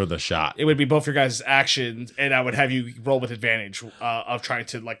double up for the shot? It would be both your guys' actions, and I would have you roll with advantage of trying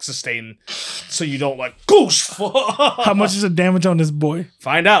to like sustain so you don't like, goosh. How much is the damage on this boy?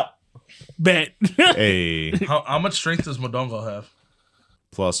 Find out. Bet. Hey, How much strength does Modongo have?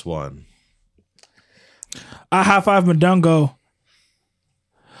 +1. I high five Madungo.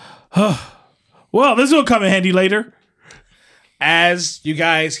 Well, this will come in handy later. As you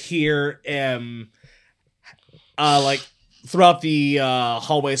guys hear like throughout the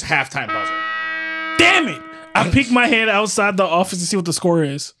hallway's halftime buzzer. Damn it! I peek my head outside the office to see what the score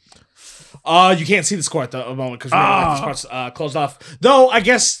is. You can't see the score at the moment because the score's closed off. Though I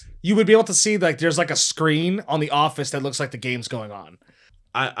guess you would be able to see like there's like a screen on the office that looks like the game's going on.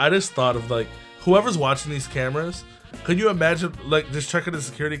 I just thought of like whoever's watching these cameras. Can you imagine like just checking the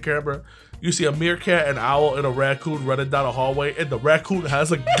security camera? You see a meerkat, an owl, and a raccoon running down a hallway, and the raccoon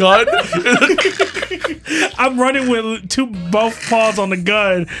has a gun. I'm running with both paws on the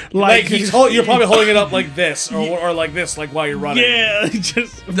gun, like you're probably holding it up like this, or like this, like while you're running. yeah.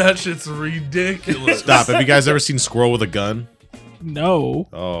 Just That shit's ridiculous. Stop. Have you guys ever seen Squirrel with a gun? no.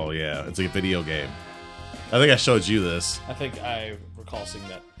 Oh, yeah. It's like a video game. I think I showed you this. I think I recall seeing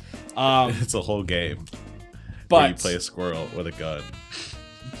that. It's a whole game where you But play a squirrel with a gun.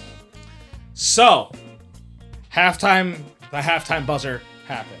 so the halftime buzzer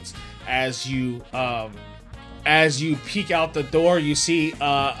happens as you peek out the door. You see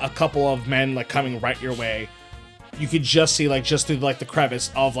a couple of men like coming right your way. You could just see like just through like the crevice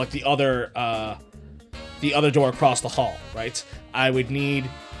of like the other door across the hall. Right. I would need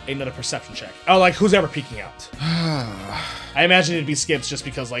another perception check. Oh, like who's ever peeking out? I imagine it'd be Skips just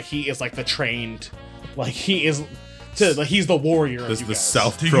because like he is like the trained, like he is. He's the warrior. This of is you the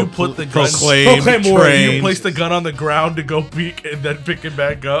guys. Do you put the gun? proclaimed Proclaim warrior. Do you trained. place the gun on the ground to go peek and then pick it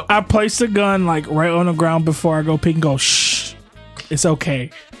back up? I place the gun like right on the ground before I go peek and go, shh, it's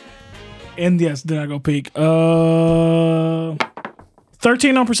okay. And yes, then I go peek. 13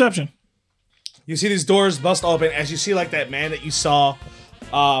 on perception. You see these doors bust open as you see like that man that you saw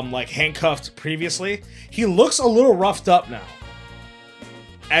like handcuffed previously. He looks a little roughed up now.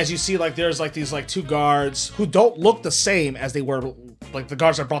 As you see like there's like these like two guards who don't look the same as they were like the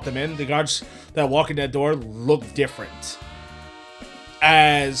guards that brought them in. The guards that walk in that door look different.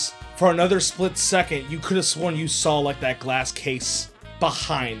 As for another split second, you could have sworn you saw like that glass case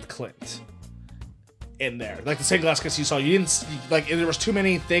behind Clint. in there. Like the same glass case you saw. You didn't like there was too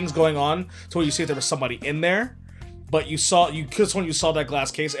many things going on to where you see if there was somebody in there. But you saw when you saw that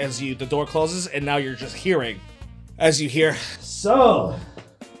glass case as the door closes, and now you're just hearing as you hear. So,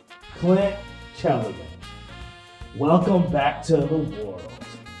 Clint Kelly, welcome back to the world.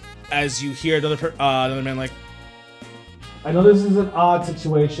 As you hear another man like, I know this is an odd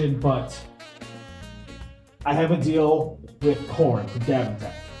situation, but I have a deal with Korn from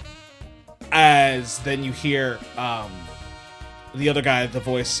Daventech. As then you hear the other guy, the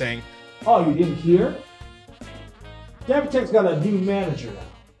voice saying, "Oh, you didn't hear? Daventech's got a new manager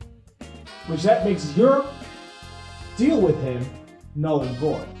now, which that makes your deal with him null and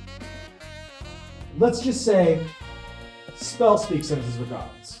void. Let's just say, Spell Speak sends his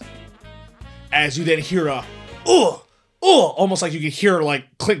regards." As you then hear a, almost like you can hear like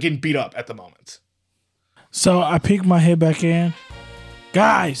Clint getting beat up at the moment. So I peek my head back in.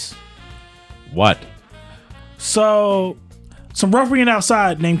 Guys. What? So some ruffian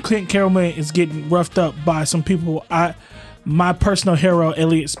outside named Clint Carrollman is getting roughed up by some people. My personal hero,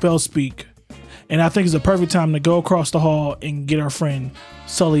 Elliot Spellspeak. And I think it's a perfect time to go across the hall and get our friend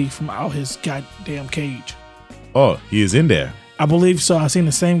Sully from out his goddamn cage. Oh, he is in there. I believe so. I seen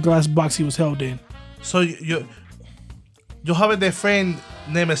the same glass box he was held in. So you have a friend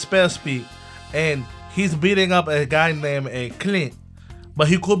named Spellspeak, and he's beating up a guy named Clint, but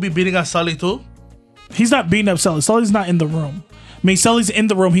he could be beating up Sully too? He's not beating up Sully. Sully's not in the room. I mean, Sully's in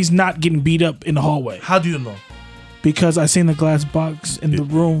the room. He's not getting beat up in the hallway. How do you know? Because I seen the glass box in the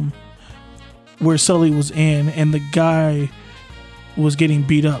room where Sully was in, and the guy was getting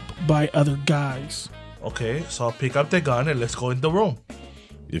beat up by other guys. Okay, so I'll pick up the gun and let's go in the room.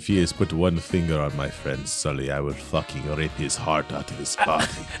 If he has put one finger on my friend Sully, I will fucking rip his heart out of his body.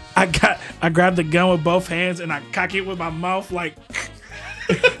 I grabbed the gun with both hands and I cock it with my mouth like.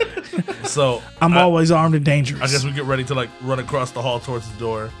 So I'm always armed and dangerous. I guess we get ready to like run across the hall towards the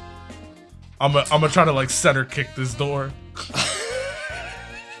door. I'm gonna try to like center kick this door.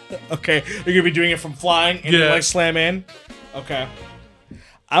 Okay, you're gonna be doing it from flying and then, like slam in. Okay,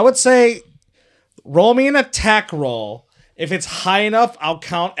 I would say roll me an attack roll. If it's high enough, I'll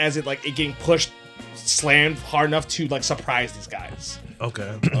count as it getting pushed, slammed hard enough to like surprise these guys.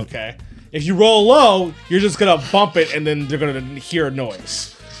 Okay. Okay. If you roll low, you're just gonna bump it and then they're gonna hear a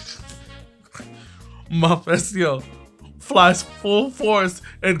noise. Mafestio flies full force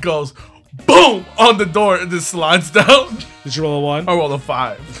and goes boom on the door and then slides down. Did you roll a 1? I roll a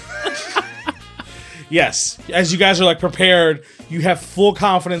 5. Yes. As you guys are like prepared, you have full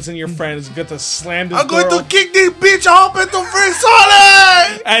confidence in your friend. It's good to slam this I'm door going to open. kick this bitch off at the free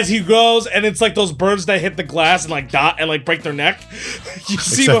solid. As he goes, and it's like those birds that hit the glass and like dot and like break their neck. You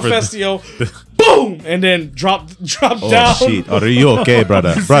see Except for Mephisto, boom, and then drop down. Oh shit! Are you okay,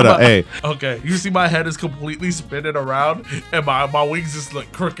 brother? Hey. Okay, you see my head is completely spinning around and my wings just look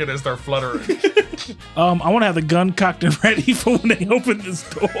crooked as they're fluttering. I want to have the gun cocked and ready for when they open this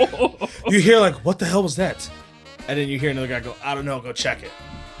door. You hear like, what the hell was that? And then you hear another guy go, I don't know, go check it.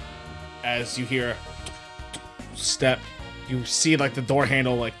 As you hear a step, you see like the door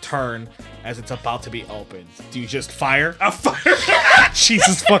handle like turn as it's about to be opened. Do you just fire? I fire.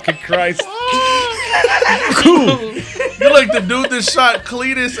 Jesus fucking Christ. Cool. You're like the dude that shot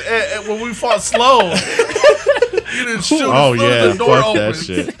Cletus when we fought Slow. You didn't shoot Oh yeah, the door fuck open. that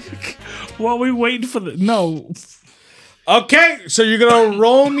shit. While we waiting for the Okay, so you're gonna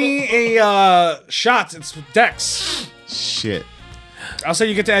roll me a shot. It's Dex. Shit. I'll say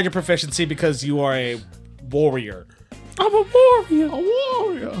you get to add your proficiency because you are a warrior. I'm a warrior.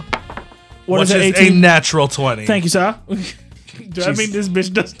 What Which is it? is 18? a natural 20. Thank you, sir. Do I mean this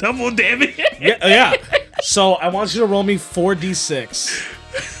bitch does double damage? Yeah. So I want you to roll me 4d6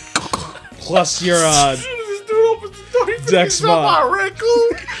 plus your This dude opens the door, he finna Dex get shot by mod. a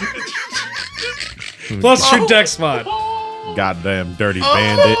raccoon. plus your Dex mod. Goddamn dirty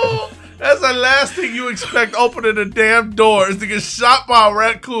bandit. Oh, that's the last thing you expect opening a damn door is to get shot by a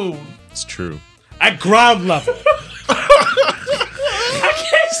raccoon. It's true. At ground level. I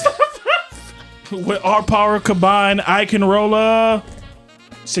can't stop. With our power combined, I can roll a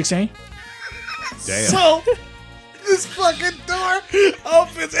 16. Damn. So this fucking door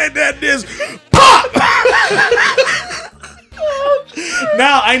opens and then this pop.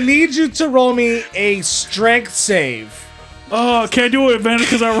 Now I need you to roll me a strength save. Oh, can't do it, advantage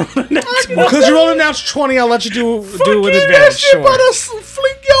because I rolled a next one. Because you rolled a natural 20, I'll let you do it with That advantage. shit Sure. about to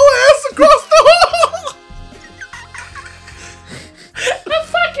fling your ass across the hall.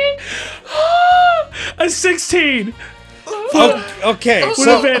 A 16 Okay, with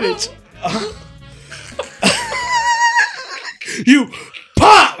so advantage. you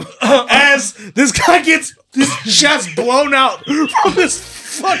pop as as this guy gets his chest blown out from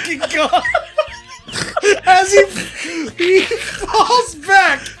this fucking gun. As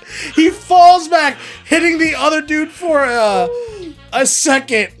he falls back, hitting the other dude for a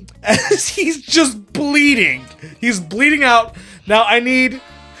second as he's just bleeding. He's bleeding out. Now I need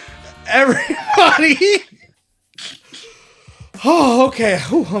everybody. Oh, okay.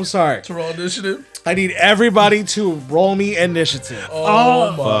 Ooh, I'm sorry. To roll initiative. I need everybody to roll me initiative.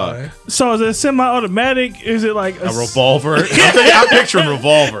 Oh my. So is it semi-automatic? Is it like A revolver? I'm picturing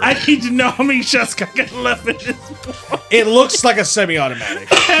revolver. I need to know how many shots I got left in this. It looks like a semi-automatic.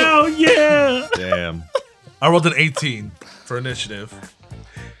 Hell yeah! Damn. I rolled an 18 for initiative.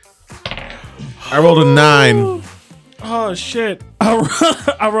 I rolled a 9. Oh shit!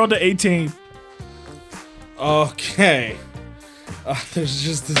 I rolled an 18. Okay. There's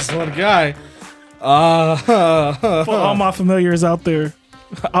just this one guy. For all my familiars out there,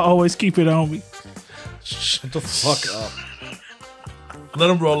 I always keep it on me. Shut the fuck up. Let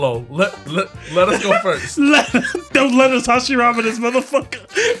him roll low. Let us go first. Don't let us Hashirama this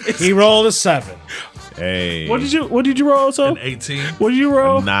motherfucker. He rolled a 7. Hey. What did you roll? So An 18. what did you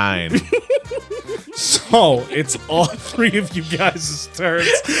roll? 9. So it's all three of you guys' turns.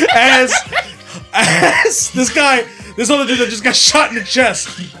 As this other dude that just got shot in the chest,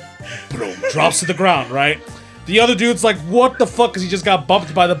 boom, drops to the ground, right? The other dude's like, what the fuck? Because he just got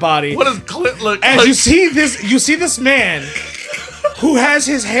bumped by the body. What does Clint look As like? you see this man who has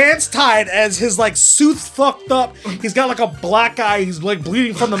his hands tied as his like suit's fucked up. He's got like a black eye. He's like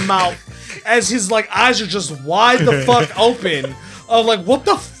bleeding from the mouth. As his like eyes are just wide the fuck open. Of like, what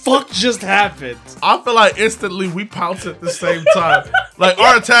the fuck just happened? I feel like instantly we pounce at the same time. Like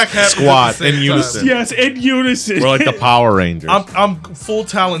our attack happens Squad, at the same in unison. time. Yes, in unison. We're like the Power Rangers. I'm full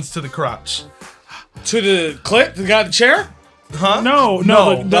talons to the crotch. To the clip, the guy in the chair? Huh? No.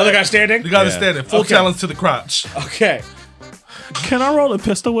 The other guy standing? The guy that's Yeah. standing. Full Okay. talons to the crotch. Okay. Can I roll a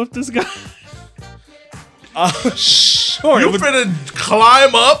pistol with this guy? Sure. You it would- finna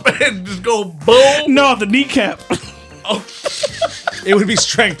climb up and just go boom. No, the kneecap. It would be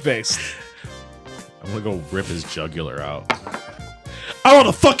strength based. I'm gonna go rip his jugular out. I rolled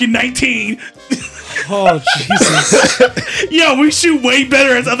a fucking 19. Oh Jesus! Yo, we shoot way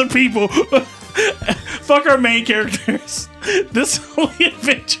better as other people. Fuck our main characters. This whole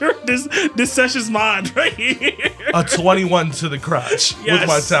adventure, this session's mine right here. A 21 to the crotch Yes. with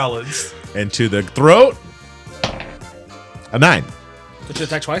my talons. And to the throat, a 9. Did you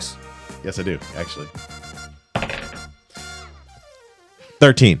attack twice? Yes, I do, actually.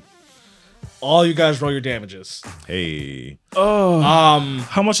 13. All you guys roll your damages. Hey.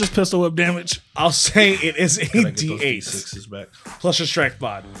 How much is pistol whip damage? I'll say it is a Can I get those D8 D6s back? plus your strength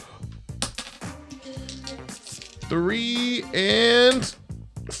mod. 3 and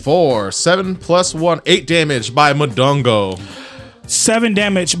 4. 7 plus 1. 8 damage by Madongo. 7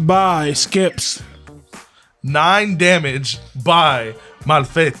 damage by Skips. 9 damage by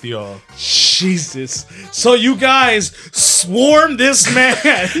Malfetio. Jesus! So you guys swarm this man.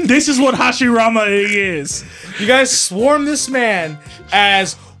 This is what Hashirama is. You guys swarm this man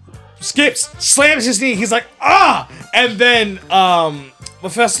as Skips slams his knee. He's like, ah! And then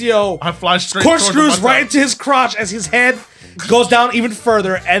Mephisto I fly straight corkscrews towards my right into his crotch as his head goes down even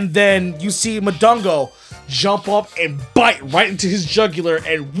further. And then you see Madungo jump up and bite right into his jugular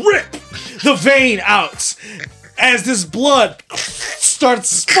and rip the vein out as this blood starts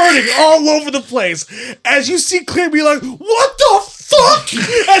spurting all over the place. As you see Clear be like, what the fuck?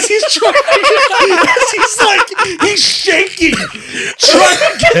 As he's trying, as he's like, he's shaking, trying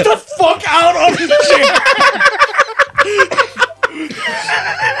to get the fuck out of his chair.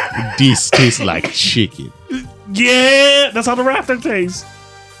 This tastes like chicken. Yeah, that's how the raptor tastes.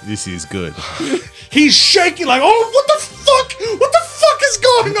 This is good. He's shaking like, oh, what the fuck? What the fuck is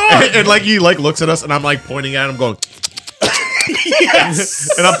going on? And like he like looks at us and I'm like pointing at him going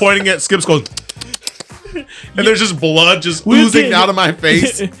Yes. and I'm pointing at Skips going and there's just blood just We'll oozing get- out of my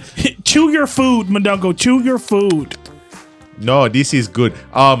face. Chew your food, Madungo. Chew your food. No, this is good.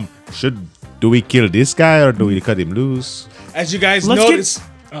 Do we kill this guy or do we cut him loose? As you guys Let's notice,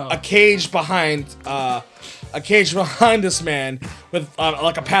 a cage behind this man with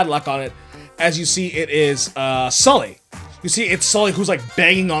like a padlock on it. As you see, it is Sully. You see, it's Sully who's like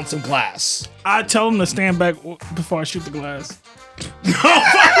banging on some glass. I tell him to stand back before I shoot the glass.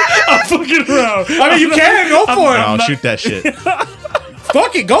 I'm fucking around. I mean, you can go for it. I'll shoot that shit.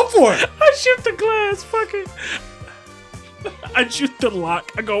 Fuck it, go for it. I shoot the glass. Fuck it. I shoot the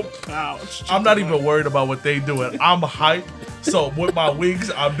lock. I go pow. I'm not even worried about what they doing. I'm hyped. So with my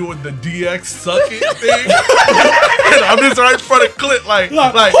wings, I'm doing the DX suck it thing. And I'm just right in front of Clint like Woo,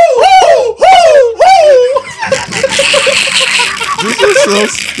 woo, This is so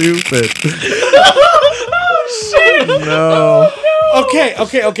stupid. No. Okay.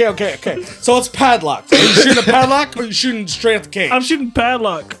 So it's padlocked. Are you shooting a padlock or are you shooting straight at the cage? I'm shooting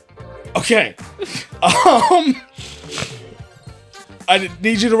padlock. Okay. I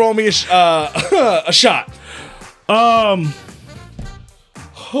need you to roll me a shot.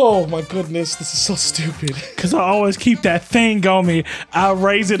 Oh my goodness, this is so stupid. Cause I always keep that thing on me. I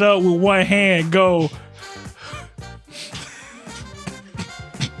raise it up with one hand, go.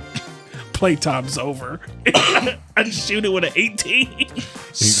 Playtime's over. I shoot it with an 18.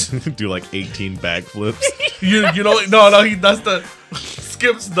 Do like 18 backflips. You know, no, he does the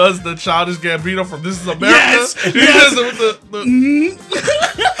Skips does the Childish Gambino from This Is America. Yes, He does it with the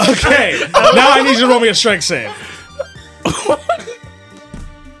Okay, now I need you to roll me a strength save.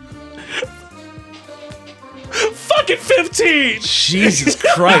 Fucking 15. Jesus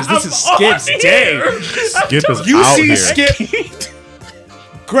Christ, this is I'm Skip's on day. here. Skip is You out see here. Skip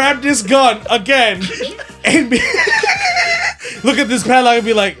grab this gun again and be look at this padlock and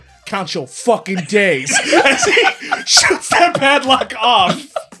be like, count your fucking days as he shoots that padlock off.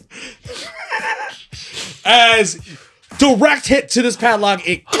 As direct hit to this padlock,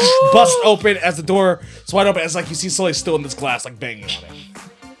 it busts open as the door is wide open. It's like you see Sully still in this glass, like banging on it.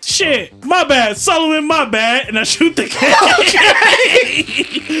 Shit, my bad. Sullivan, my bad. And I shoot the cat.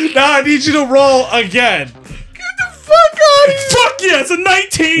 Now I need you to roll again. Fuck yeah, it's a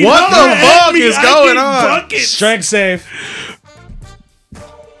 19. What Don't the at fuck me, is I going get on? buckets. Strength save.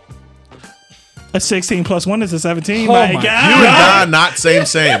 A 16 plus 1 is a 17. Oh my my God. You and Don not same.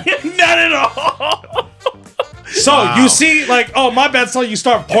 Not at all. So Wow. you see, like, oh my bad, so you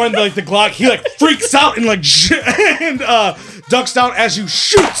start pouring like the Glock. He like freaks out and like and ducks down as you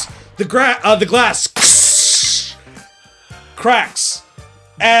shoot the glass cracks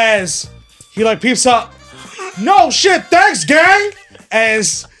as he like peeps up. No shit, thanks, gang.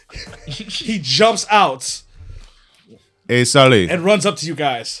 As he jumps out Hey, Sully. and runs up to you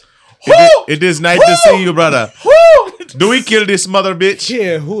guys. It is nice to see you, brother. Do we kill this mother bitch?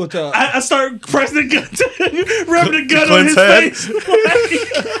 Yeah, who the? I start pressing the gun, rubbing the gun on Clint's his head? face.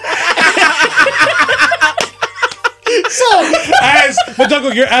 So, as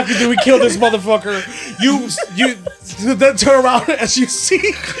McDougal, you're asking, do we kill this motherfucker? You then turn around as you see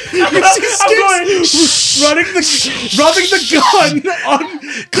Skips running the gun on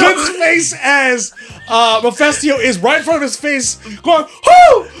Clint's face as Mephisto is right in front of his face, going,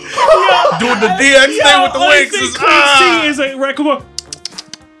 "Whoo!" doing the DX thing with the wings. Is, See is a record.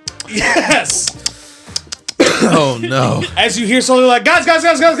 Yes. Oh no. As you hear something like, guys,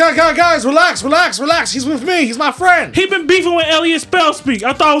 relax. He's with me. He's my friend. He been beefing with Elliot Spellspeak.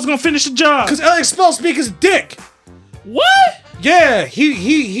 I thought I was gonna finish the job. Because Elliot Spellspeak is a dick. What? Yeah,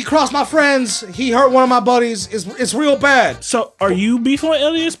 he crossed my friends. He hurt one of my buddies. It's real bad. So are you beefing with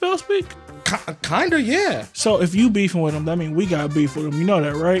Elliot Spellspeak? Kinda, yeah. So if you beefing with him, that means we got beef with him. You know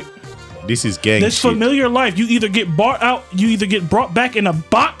that, right? This is gang This shit. familiar life. You either get brought back in a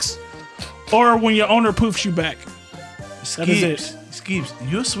box, or when your owner poofs you back. That is it. Skips,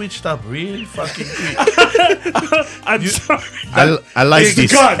 you switched up really fucking quick. I'm sorry. I like It's the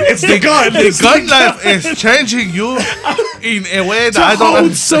this. gun. It's the gun. The gun life is changing you in a way that I don't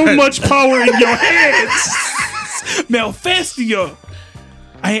Hold so understand. much power in your hands. Mephisto.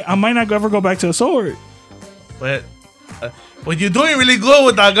 I might not ever go back to a sword. But you're doing really good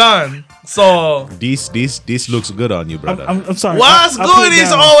with that gun. So This looks good on you, brother. I'm sorry. what's I'll put good it is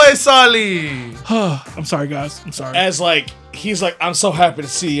down. always Sully. I'm sorry, guys. I'm sorry. As like he's like, I'm so happy to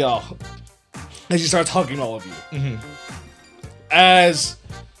see y'all. As he starts hugging all of you. As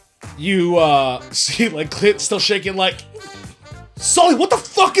you see like Clint still shaking like, Sully, what the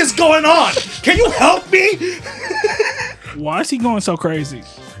fuck is going on? Can you help me? Why is he going so crazy?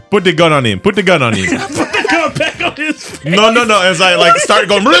 Put the gun on him. Put the gun on him. Put the gun back on his face. No. As I like start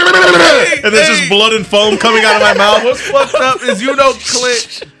going, and there's just blood and foam coming out of my mouth. What's fucked up is you don't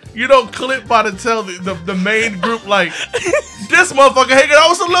Clint about to tell the main group like this motherfucker hanging out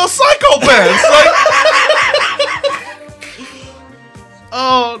with some little psychopaths. Like,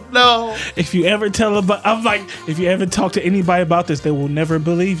 oh no. If you ever tell about, I'm like, if you ever talk to anybody about this, they will never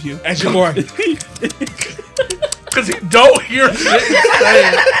believe you. As you're going, Because he don't hear shit he's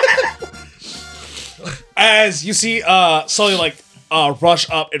saying. as you see Sully like rush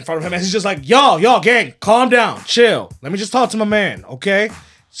up in front of him, and he's just like, y'all, gang, calm down, chill. Let me just talk to my man, okay?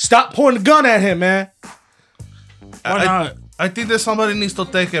 Stop pointing the gun at him, man. Why not? I think that somebody needs to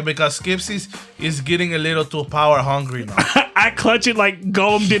take it because Skips is getting a little too power hungry now. I clutch it like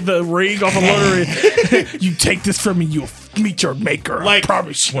Gollum did the ring off of Lord of the Rings. You take this from me, you'll meet your maker. Like- I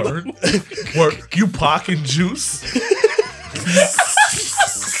promise you. Word. You pocket juice.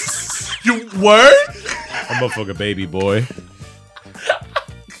 You word? I'm a motherfucker baby boy.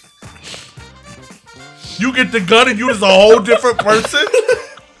 You get the gun and you was a whole different person?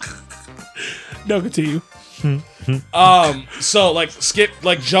 No, continue. So like Skip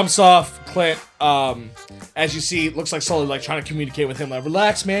like jumps off Clint. As you see, it looks like Sully like trying to communicate with him. Like,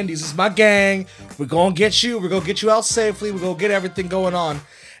 relax, man. This is my gang. We're gonna get you. We're gonna get you out safely. We're gonna get everything going on.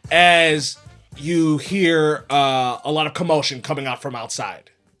 As you hear a lot of commotion coming out from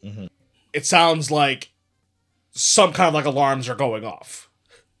outside. Mm-hmm. It sounds like some kind of like alarms are going off.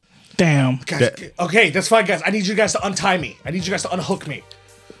 Damn. Guys, okay, that's fine, guys. I need you guys to untie me. I need you guys to unhook me.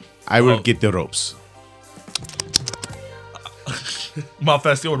 I will get the ropes.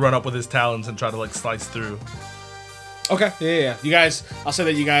 Malfestio would run up with his talons and try to like slice through. Okay, yeah. You guys, I'll say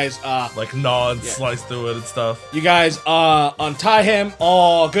that you guys, like gnaw and slice through it and stuff. you guys, untie him.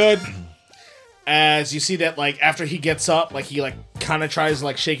 All good. As you see that, like, after he gets up, like, he, like, kind of tries,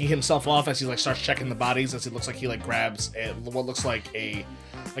 like, shaking himself off as he, like, starts checking the bodies, as it looks like he, like, grabs what looks like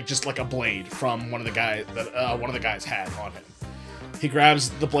just like a blade from one of the guys that one of the guys had on him. He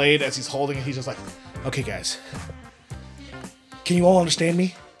grabs the blade as he's holding it. He's just like, okay, guys. Can you all understand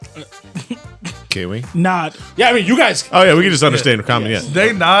me? Can we? Nod. Yeah, I mean, you guys. Oh yeah, we can just understand comedy. Yes. Yeah.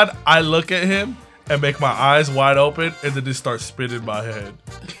 They nod, I look at him and make my eyes wide open and then just start spinning my head.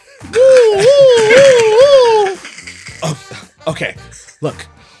 Okay, look,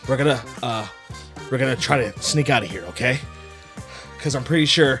 we're gonna try to sneak out of here, okay? Because I'm pretty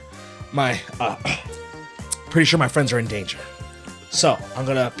sure my friends are in danger. So I'm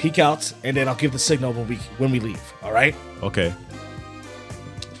gonna peek out, and then I'll give the signal when we leave. All right? Okay.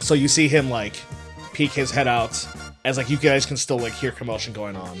 So you see him like peek his head out, as like you guys can still like hear commotion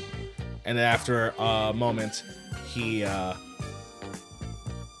going on, and then after a moment, he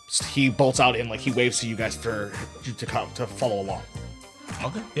bolts out and like he waves to you guys for you to come to follow along.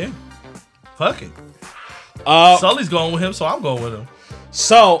 Okay, yeah. Fuck it. Sully's going with him, so I'm going with him.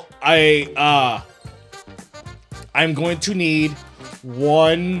 So I'm going to need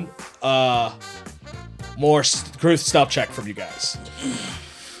one more group stealth check from you guys.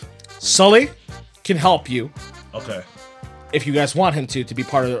 Sully can help you Okay. if you guys want him to be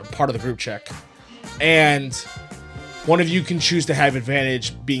part of the group check, and one of you can choose to have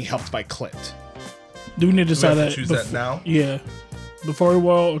advantage being helped by Clint. Do we need to Do we decide have to that? choose that now? Yeah. Before we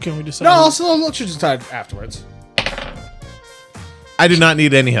roll, or can we decide? No, I'll choose decide afterwards. I do not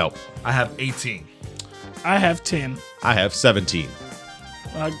need any help. I have 18. I have 10. I have 17.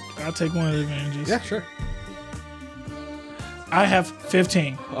 I'll take one of the advantages. Yeah, sure. I have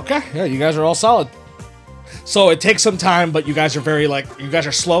 15. Okay, yeah, you guys are all solid. So it takes some time, but you guys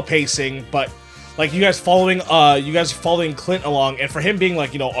are slow pacing, but like you guys following Clint along, and for him being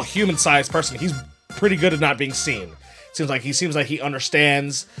like, a human-sized person, he's pretty good at not being seen. Seems like he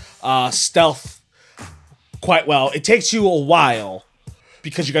understands stealth quite well. It takes you a while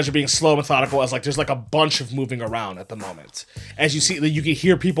because you guys are being slow, methodical, as like there's like a bunch of moving around at the moment. As you see, you can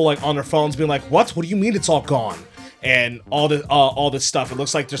hear people like on their phones being like, "What? What do you mean it's all gone?" And all this stuff. It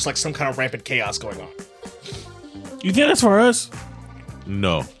looks like there's like some kind of rampant chaos going on. You think that's for us?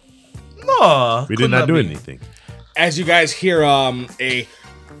 No. No. We did not do anything. As you guys hear a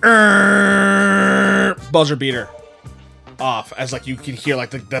buzzer beater off, as like you can hear like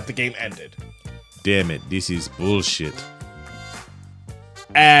that the game ended. Damn it. This is bullshit.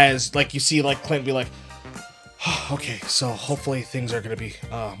 As like you see like Clint be like, okay, so hopefully things are gonna be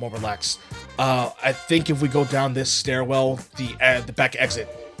more relaxed. I think if we go down this stairwell, the back exit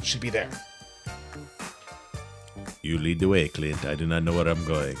should be there. You lead the way, Clint. I do not know where I'm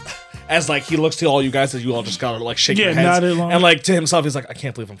going. As like he looks to all you guys, as you all just gotta like shake your Yeah, heads, nod along. and like to himself, he's like, I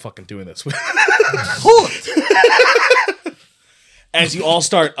can't believe I'm fucking doing this. As you all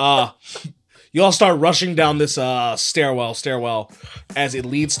start rushing down this stairwell, as it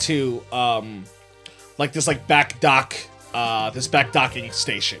leads to like this like back docking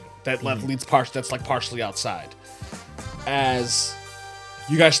station that leads that's like partially outside. As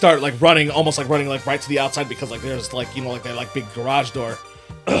you guys start like running like right to the outside, because like there's like like that like big garage door.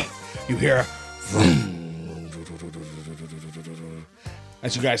 You hear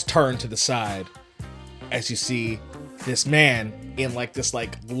as you guys turn to the side, as you see this man in like this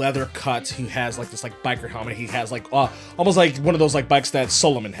like leather cut who has like this like biker helmet. He has like almost like one of those like bikes that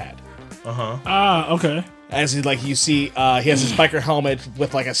Solomon had. Okay. As you see he has his biker helmet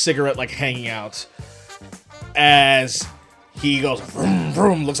with like a cigarette like hanging out. As he goes vroom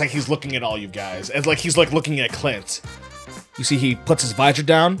vroom, looks like he's looking at all you guys. As like he's like looking at Clint. You see he puts his visor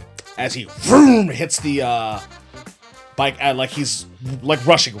down as he vroom hits the bike at like he's like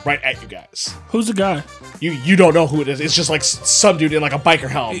rushing right at you guys. Who's the guy? You don't know who it is. It's just like some dude in like a biker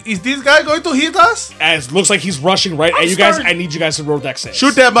helmet. Is this guy going to hit us? As looks like he's rushing right at you guys. I need you guys to roll dex save.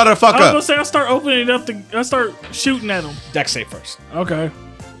 Shoot that I was gonna motherfucker. say I start opening it up. I start shooting at him. Dex save first. Okay.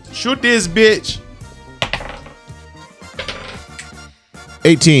 Shoot this bitch.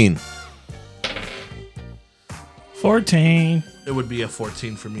 18. 14. It would be a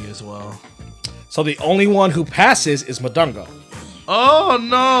 14 for me as well. So the only one who passes is Madungo. Oh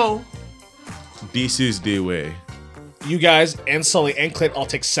no! This is the way. You guys and Sully and Clint all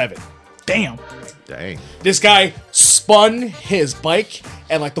take 7. Damn. Dang. This guy spun his bike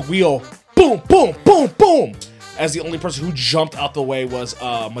and like the wheel, boom, boom, boom, boom. As the only person who jumped out the way was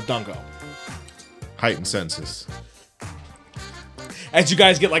Madungo. Heightened senses. As you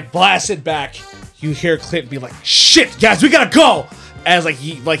guys get like blasted back, you hear Clint be like, "Shit, guys, we gotta go!" As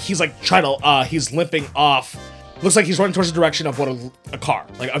he's trying to he's limping off. Looks like he's running towards the direction of what a car,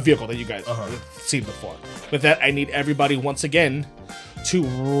 like a vehicle that you guys have seen before. With that, I need everybody once again to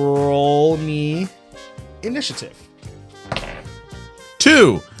roll me initiative.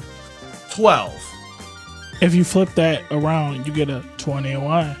 2. 12. If you flip that around, you get a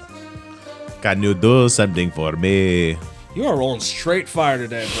 21. Can you do something for me? You are rolling straight fire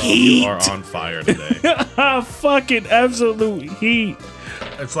today, bro. You are on fire today. Fucking absolute heat.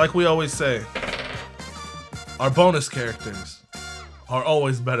 It's like we always say. Our bonus characters are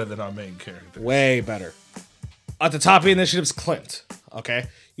always better than our main characters. Way better. At the top of the initiative is Clint. Okay,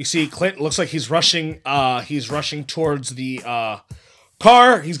 you see Clint looks like he's rushing. He's rushing towards the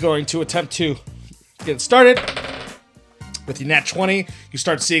car. He's going to attempt to get started. With the nat 20, you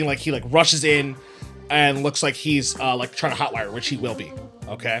start seeing like he like rushes in, and looks like he's like trying to hotwire, which he will be.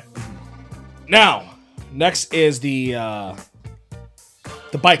 Okay. Now, next is the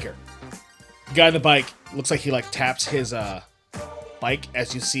biker. The guy on the bike looks like he like taps his bike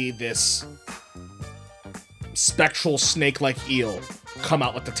as you see this spectral snake-like eel come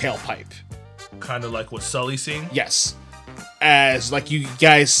out with the tailpipe. Kind of like what Sully's seen. Yes. As like you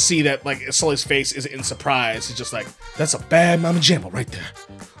guys see that like Sully's face is in surprise. He's just like, "That's a bad mama jamma right there.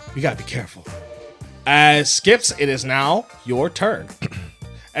 We gotta be careful." As Skips, it is now your turn.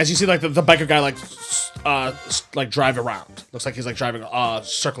 As you see like the biker guy like drive around. Looks like he's like driving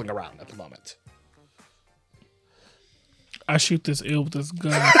circling around at the moment. I shoot this eel with this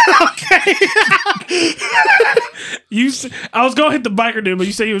gun. Okay. I was gonna hit the biker dude, but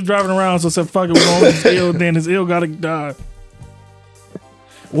you said he was driving around, so I said, "Fuck it, we're going with this eel." Then this eel gotta die.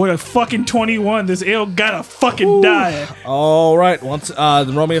 With a fucking 21, this eel gotta fucking die. All right. Once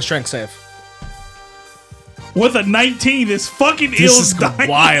roll me a strength save. With a 19, this fucking This eel's is dying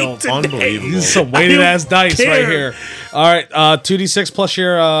wild. today. Unbelievable. These are some weighted ass dice care. right here. All right. 2d6 plus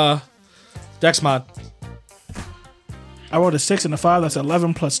your dex mod. I rolled a 6 and a 5. That's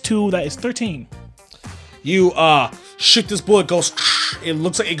 11 plus 2. That is 13. You shoot this bullet, goes. It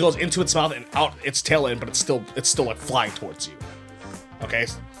looks like it goes into its mouth and out its tail end, but it's still like flying towards you. Okay,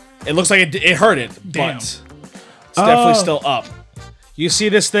 it looks like it hurt it, Damn. but it's definitely still up. You see,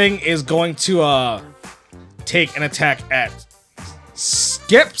 this thing is going to take an attack at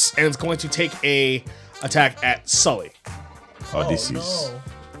Skips, and it's going to take a attack at Sully. Oh, this is.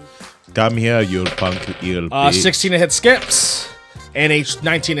 Come here, you punk eel. 16 to hit Skips, and a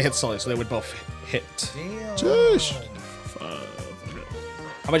 19 to hit Sully, so they would both hit. Josh.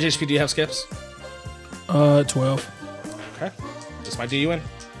 How much HP do you have, Skips? 12. Okay, this might do you in.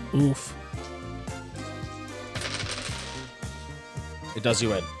 Oof. It does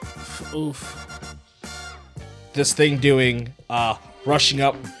you in. Oof. This thing doing rushing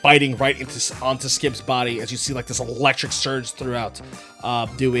up, biting right onto Skip's body as you see like this electric surge throughout,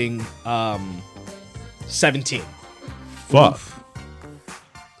 doing 17. Fuck.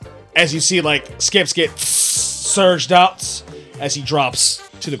 As you see like Skips get surged out as he drops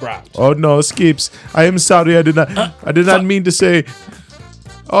to the ground. Oh no, Skips. I am sorry. I did not mean to say.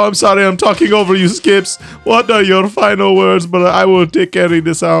 Oh, I'm sorry. I'm talking over you, Skips. What are your final words? But I will take carry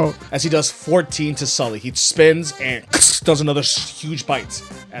this out. As he does 14 to Sully, he spins and does another huge bite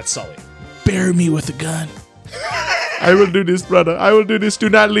at Sully. Bury me with a gun. I will do this, brother. I will do this. Do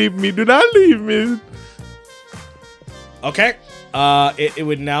not leave me. Do not leave me. Okay. It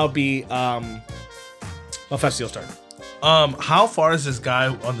would now be Mephisto's turn. How far is this guy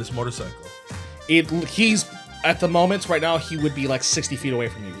on this motorcycle? He's at the moment right now he would be like 60 feet away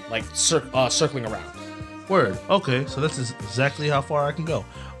from you, like circling around. Word. Okay, so this is exactly how far I can go.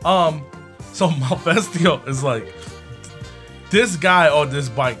 So Malfestio is like, this guy on this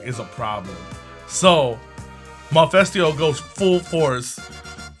bike is a problem. So Malfestio goes full force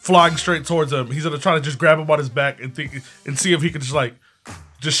flying straight towards him. He's gonna try to just grab him on his back and see if he can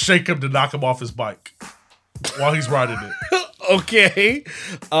just shake him to knock him off his bike while he's riding it. Okay.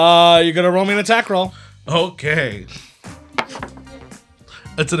 You're gonna roll me an attack roll. Okay.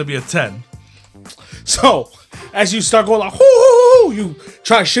 It's gonna be a 10. So, as you start going like, hoo, you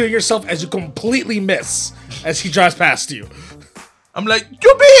try shooting yourself as you completely miss as he drives past you. I'm like,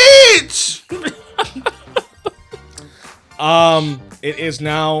 you bitch! It is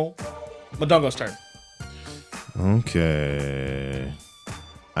now Madongo's turn. Okay.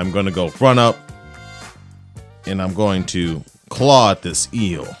 I'm going to go run up, and I'm going to claw at this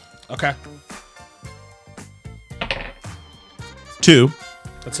eel. Okay. 2.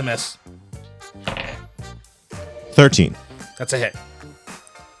 That's a miss. 13. That's a hit.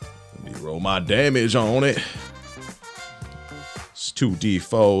 Let me roll my damage on it. It's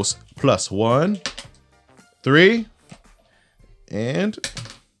 2d4s plus 1. 3. And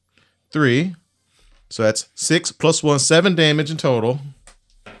 3. So that's 6 plus 1, 7 damage in total.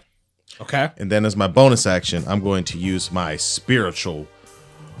 Okay. And then as my bonus action, I'm going to use my spiritual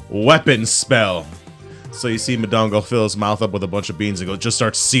weapon spell. So you see Madongo fill his mouth up with a bunch of beans and just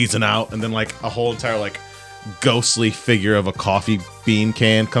starts seizing out. And then like a whole entire ghostly figure of a coffee bean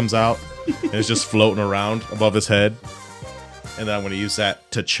can comes out. And it's just floating around above his head. And then I'm going to use that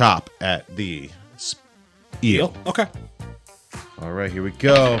to chop at the eel. Okay. All right, here we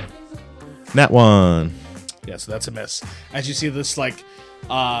go. Nat 1. Yeah, so that's a miss. As you see this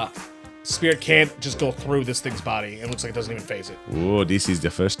spirit can just go through this thing's body. It looks like it doesn't even phase it. Oh, this is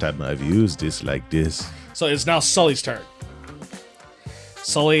the first time I've used this like this. So it's now Sully's turn.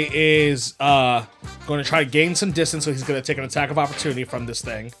 Sully is going to try to gain some distance, so he's going to take an attack of opportunity from this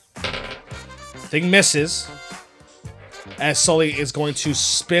thing. Thing misses. As Sully is going to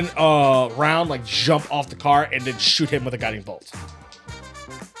spin around, jump off the car, and then shoot him with a guiding bolt.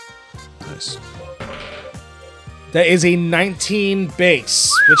 Nice. That is a 19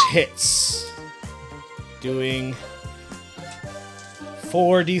 base, which hits. Doing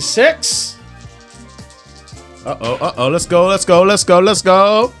 4d6. Uh-oh. Let's go.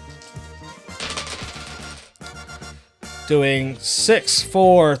 Doing 6,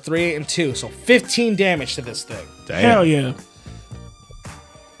 4, 3, and 2. So 15 damage to this thing. Damn. Hell yeah.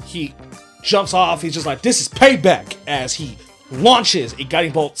 He jumps off. He's just like, this is payback, as he launches a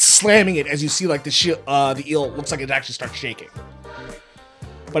guiding bolt, slamming it as you see the eel looks like it actually starts shaking.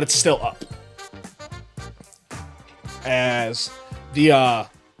 But it's still up. As the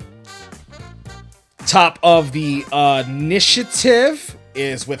top of the initiative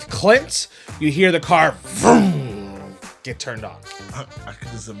is with Clint. You hear the car vroom, get turned on. I can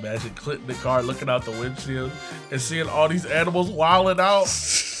just imagine Clint in the car looking out the windshield and seeing all these animals wilding out.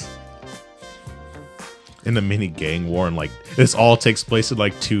 In the mini gang war, and this all takes place in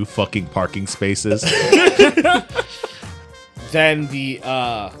 2 fucking parking spaces. Then the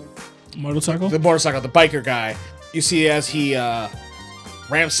Motorcycle? the biker guy, you see as he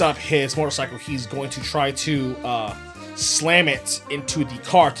ramps up his motorcycle, he's going to try to slam it into the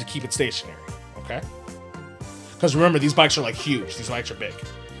car to keep it stationary. Okay? Because remember, these bikes are huge. These bikes are big.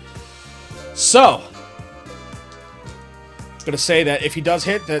 So, I'm going to say that if he does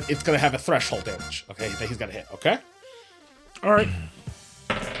hit, that it's going to have a threshold damage. Okay? That he's going to hit. Okay? All right.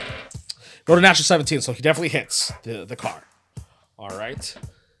 Rolled a natural 17, so he definitely hits the car. All right.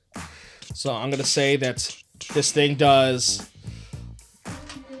 So I'm going to say that this thing does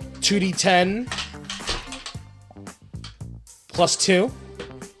 2d10 plus 2.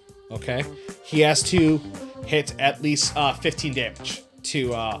 Okay. He has to hit at least 15 damage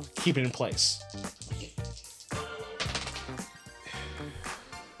to keep it in place.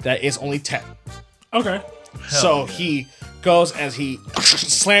 That is only 10. Okay. So he goes as he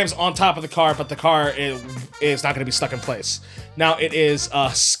slams on top of the car, but the car is not going to be stuck in place. Now it is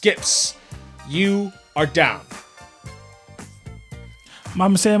Skips. You are down.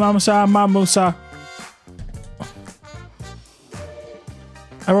 Mama say, Mama sa, Mama sa.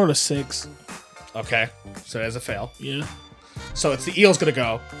 I rolled a 6. Okay, so there's a fail. Yeah. So it's the eel's going to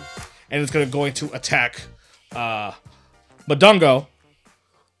go, and it's going to attack Madongo,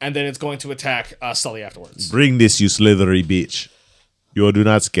 and then it's going to attack Sully afterwards. Bring this, you slithery bitch. You do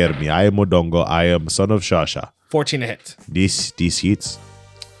not scare me. I am Modongo. I am son of Shasha. 14 to hit. This hits.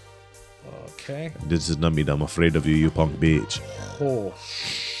 Okay. This is not me. I'm afraid of you, you punk bitch. Oh,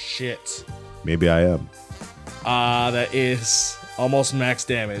 shit. Maybe I am. That is almost max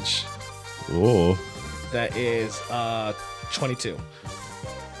damage. Oh. That is 22.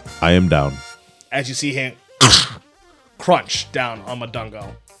 I am down. As you see him crunch down on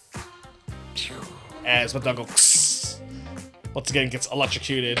Madongo. As Madongo once again gets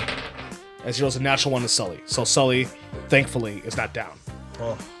electrocuted as he rolls a natural 1 to Sully. So Sully, thankfully, is not down.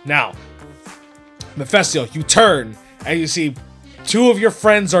 Oh. Now, Mephisto, you turn and you see 2 of your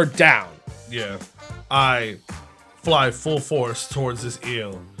friends are down. Yeah. I fly full force towards this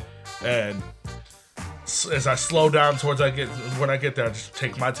eel, and as I slow down when I get there, I just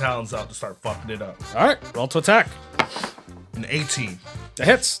take my talons out to start fucking it up. All right, roll to attack. An 18. That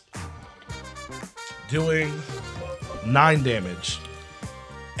hits. Doing 9 damage.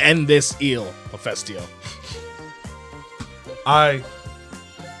 End this eel, Mephisto. I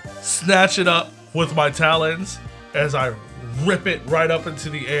snatch it up with my talons as I rip it right up into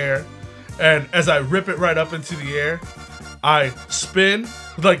the air. And as I rip it right up into the air, I spin,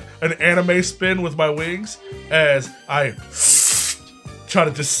 like an anime spin with my wings, as I try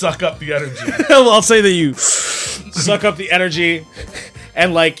to just suck up the energy. Well, I'll say that you suck up the energy,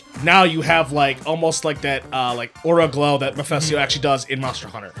 and like now you have like almost like that like aura glow that Mephisto actually does in Monster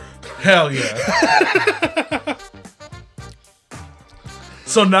Hunter. Hell yeah.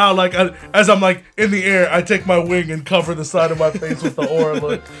 So now, like, as I'm like in the air, I take my wing and cover the side of my face with the aura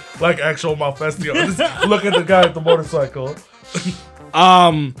look, like actual Mephisto. Just look at the guy at the motorcycle.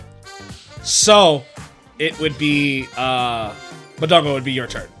 So it would be Madongo would be your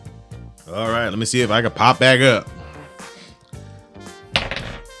turn. All right, let me see if I can pop back up.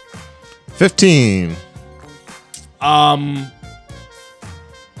 15.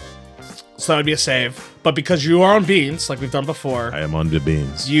 So that would be a save. But because you are on beans, like we've done before, I am on the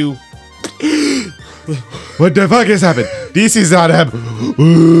beans. you What the fuck has happened? This is not happening.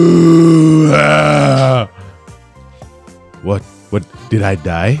 Ooh, ah. What did I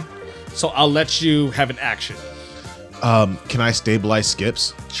die? so I'll let you have an action. Can I stabilize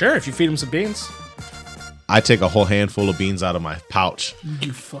Skips? Sure, if you feed him some beans. I take a whole handful of beans out of my pouch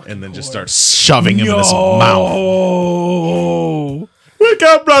You fucking and then just whore. start shoving him in his mouth. Oh. Wake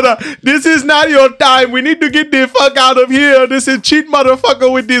up, brother. This is not your time. We need to get the fuck out of here. This is cheat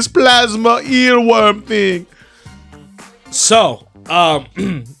motherfucker with this plasma earworm thing. So,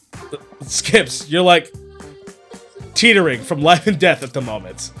 Skips, you're like teetering from life and death at the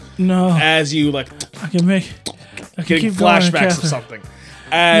moment No. as you like I can getting keep going, flashbacks Catherine. of something.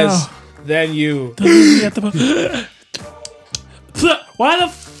 As No. then you Why the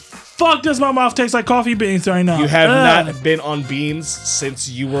fuck does my mouth taste like coffee beans right now? you have Ugh. not been on beans since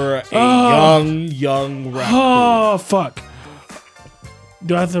you were a young raccoon. Oh fuck!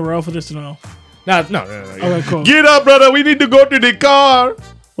 Do I have to roll for this or no? No. Okay, cool. Get up, brother. We need to go to the car.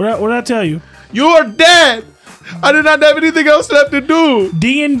 What did I tell you? You are dead. I did not have anything else left to do.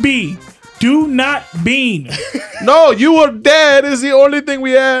 D&B. Do not bean. No, you are dead. Is the only thing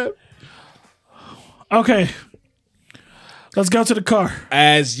we have. Okay. Let's go to the car.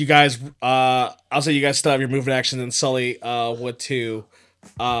 As you guys, I'll say you guys still have your movement action, and Sully would too.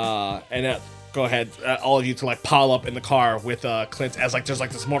 And go ahead, all of you to like pile up in the car with Clint as like there's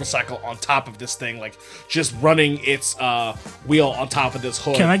like this motorcycle on top of this thing, like just running its wheel on top of this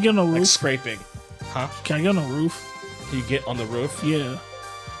hood. Can I get on the like roof? scraping? Can I get on the roof? Can you get on the roof? Yeah.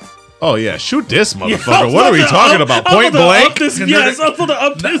 Oh, yeah. Shoot this motherfucker. I was What are we about to talking up- about? I'm Point about to blank? up this, Can yes, there- I'm going to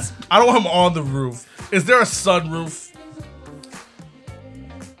up this. I don't want him on the roof. Is there a sunroof?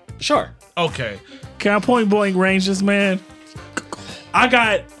 Sure. Okay. Can I point blank range this man? I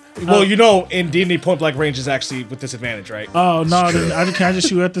got. Well, you know, in D&D point blank range is actually with disadvantage, right? Oh no! Can I just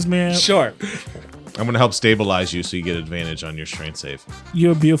shoot at this man? Sure. I'm going to help stabilize you so you get advantage on your strength save.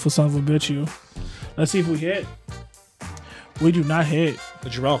 You're a beautiful son of a bitch. You. Let's see if we hit. We do not hit.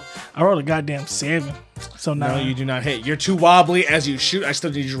 What'd you roll? I rolled a goddamn 7. So now No, you do not hit. You're too wobbly as you shoot. I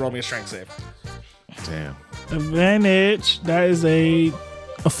still need you to roll me a strength save. Damn. advantage. That is a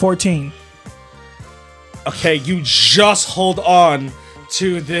 14. Okay, you just hold on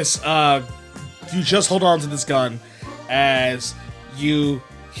to this. You just hold on to this gun as you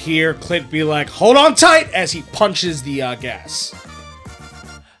hear Clint be like, "Hold on tight!" as he punches the gas.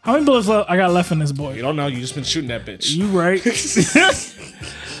 How many bullets I got left in this boy? You don't know. You just been shooting that bitch. You right.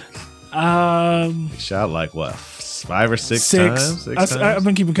 Shot like what? 5 or 6 6. times? 6 times? I've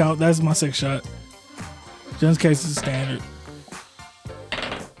been keeping count. That's my 6th shot. Just in case it's standard.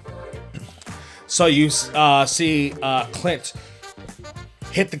 So you see Clint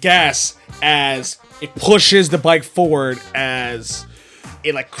hit the gas as it pushes the bike forward, as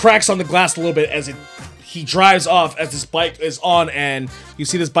it like cracks on the glass a little bit as he drives off as this bike is on, and you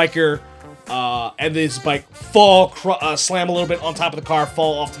see this biker and this bike slam a little bit on top of the car,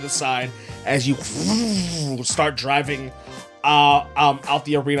 fall off to the side as you start driving out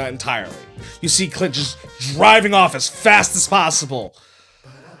the arena entirely. You see Clint just driving off as fast as possible.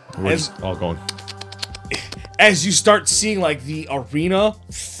 We're just all going. as you start seeing like the arena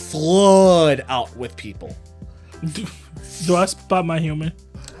flood out with people. Do I spot my human?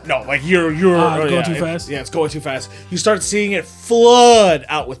 No, like you're going too fast? Yeah, it's going too fast. You start seeing it flood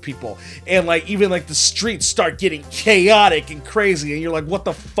out with people, and like even like the streets start getting chaotic and crazy, and you're like, what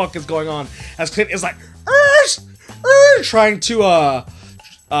the fuck is going on? As Clint is like trying to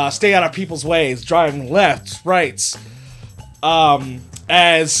stay out of people's ways, driving left, right.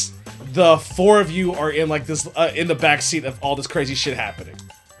 As the four of you are in like this in the back seat of all this crazy shit happening.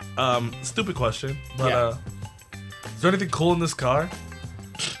 Stupid question, but Yeah. is there anything cool in this car?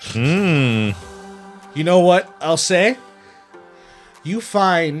 You know what I'll say? You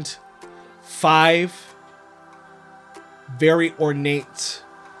find 5 very ornate,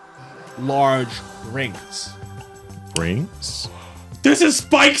 large rings. Rings? This is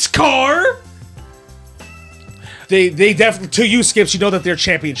Spike's car. They definitely, to you, Skips, you know that they're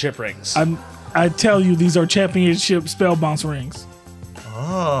championship rings. I tell you, these are championship spell bounce rings.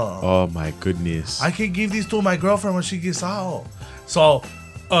 Oh, Oh my goodness. I can give these to my girlfriend when she gets out. So,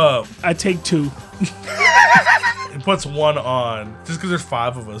 I take 2. it puts one on just because there's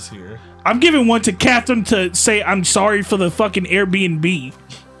 5 of us here. I'm giving one to Catherine to say I'm sorry for the fucking Airbnb.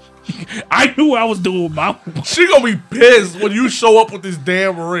 I knew what I was doing with my She gonna be pissed when you show up with this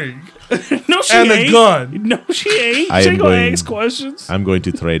damn ring. No, she And a ain't. gun. No, she ain't. I She am ain't gonna going- ask questions. I'm going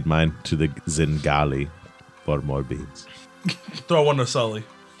to trade mine to the Zingali for more beans. Throw one to Sully.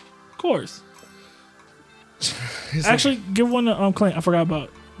 Of course. Actually, give one to Clint. I forgot about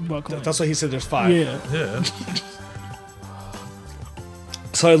Clint. That's why he said there's 5. Yeah. Yeah.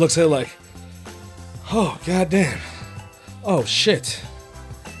 So he looks at it like, oh, goddamn. Oh, shit.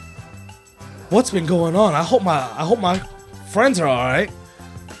 What's been going on? I hope my friends are all right.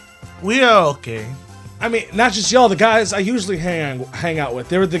 We are okay. I mean, not just y'all, the guys I usually hang out with.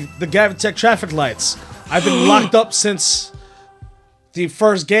 They were the Gavitech traffic lights. I've been locked up since the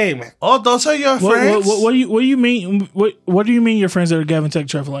first game. Oh, those are your friends? What do you mean? What do you mean your friends are Gavin Tech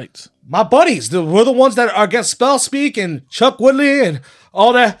traffic lights? My buddies, we're the ones that are against Spell Speak and Chuck Woodley and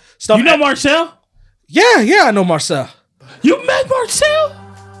all that stuff. You know Marcel? Yeah, I know Marcel. You met Marcel?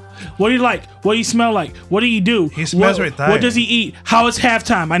 What do you like? What do you smell like? What do you do? He smells what, retired. What does he eat? How is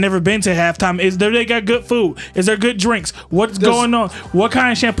halftime? I never been to halftime. They got good food? Is there good drinks? What's going on? What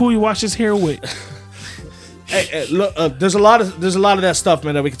kind of shampoo you wash his hair with? Hey, look, there's a lot of that stuff,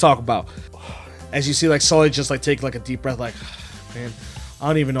 man, that we can talk about. As you see, like Sully just like take like a deep breath, like, man, I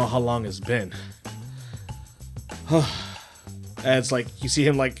don't even know how long it's been. And it's like you see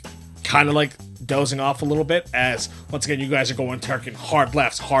him like kind of like dozing off a little bit as once again you guys are going turking hard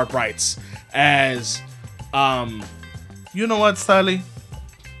lefts, hard rights. As You know what, Sully?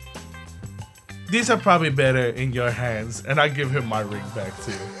 These are probably better in your hands, and I give him my ring back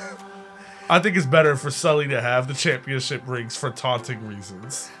too. I think it's better for Sully to have the championship rings for taunting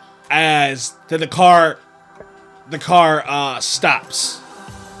reasons. as then the car stops.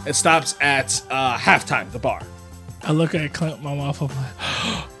 It stops at halftime, the bar. I look at Clint, my mouth. I'm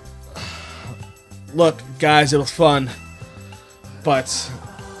like, Look, guys, it was fun, but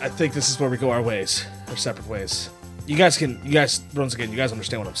I think this is where we go our ways, our separate ways. You guys, once again, you guys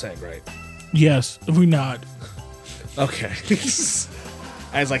understand what I'm saying, right? yes, we nod. Okay.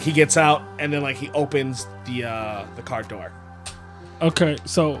 As like he gets out and then like he opens the car door. Okay,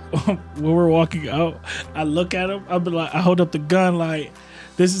 so when we're walking out, I look at him. I be like, I hold up the gun like,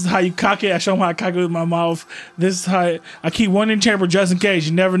 this is how you cock it. I show him how I cock it with my mouth. This is how I keep one in chamber just in case.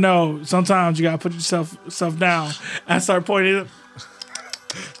 You never know. Sometimes you gotta put yourself down. I start pointing it.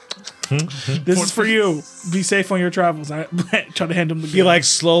 This is for you. Be safe on your travels. I try to hand him the gun. He like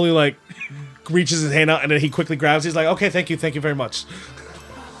slowly like reaches his hand out and then he quickly grabs. He's like, okay, thank you very much.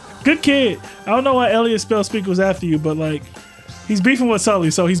 Good kid. I don't know why Elliot Spell Speak was after you, but like, he's beefing with Sully,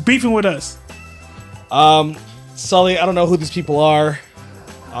 so he's beefing with us. Sully, I don't know who these people are,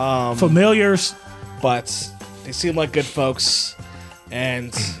 Familiars. but they seem like good folks,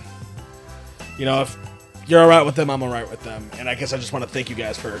 and you know, if you're alright with them, I'm alright with them. And I guess I just want to thank you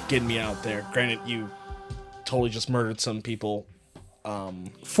guys for getting me out there. Granted, you totally just murdered some people.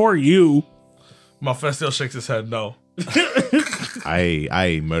 For you. Mafia still shakes his head no.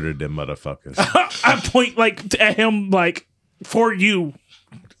 I murdered them motherfuckers. I point like at him like, for you.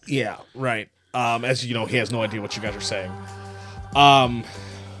 Yeah, right. As you know, he has no idea what you guys are saying.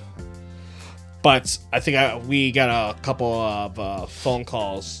 But I think we got a couple of phone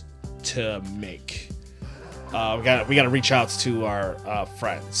calls to make. We got to reach out to our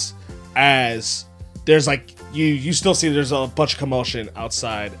friends. As there's like you still see there's a bunch of commotion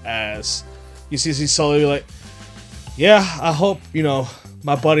outside. As you see Sully like, yeah, I hope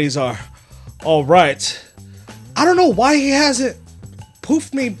my buddies are all right. I don't know why he hasn't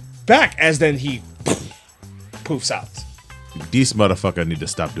poofed me back, as then he poofs out. This motherfucker need to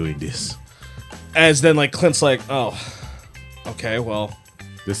stop doing this. As then, like, Clint's like, oh, okay, well,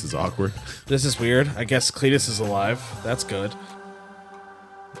 This is awkward. this is weird. I guess Cletus is alive. That's good.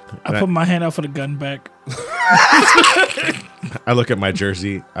 I put my hand out for the gun back. I look at my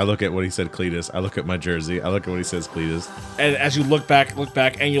jersey. I look at what he said, Cletus. I look at my jersey. I look at what he says, Cletus. And as you look back,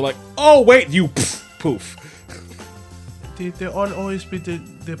 and you're like, oh, wait, you poof. They always be the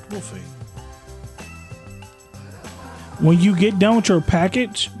poofing. When you get done with your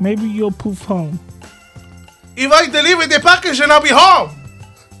package, maybe you'll poof home. If I deliver the package and I'll be home.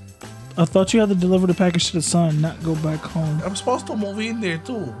 I thought you had to deliver the package to the sun, not go back home. I'm supposed to move in there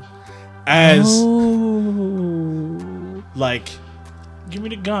too. As, Oh. like, Give me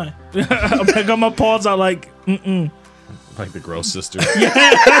the gun. I got my paws out like, Like the gross sister.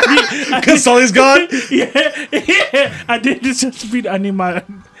 because Sully's gone? yeah. I did this just to be. I need my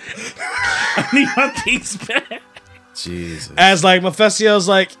piece back. Jesus. As, like, Mephisto's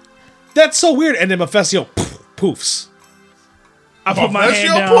like, that's so weird. And then Mephisto poofs. I put my hand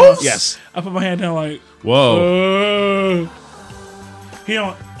Mephisto down. poofs? Yes. I put my hand down like, Whoa. he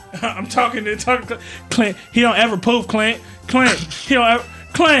don't. I'm talking to Clint. He don't ever poof, Clint. He don't ever.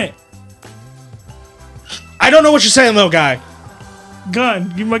 Clint, I don't know what you're saying, little guy. gun.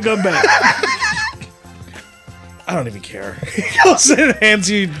 Give me my gun back. I don't even care. He goes and hands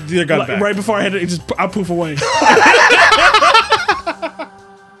you your gun back. Right before I had it, I poof away.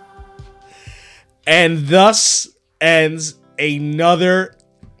 And thus ends another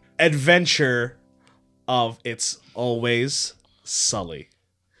adventure of It's Always Sully.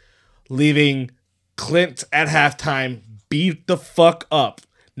 Leaving Clint at halftime beat the fuck up,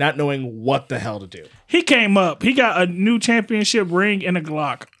 not knowing what the hell to do. He came up. He got a new championship ring and a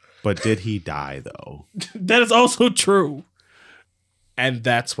Glock. But did he die, though? That is also true. And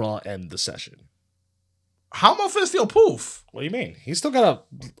that's where I'll end the session. How Mephisto poof? What do you mean? He's still got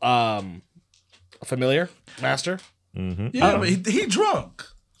a familiar master? Yeah, but he drunk.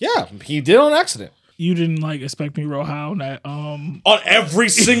 Yeah, he did on accident. You didn't like expect me to roll high on that. On every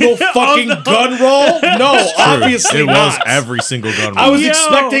single fucking gun roll? No, obviously It not. was every single gun I roll. was Yo.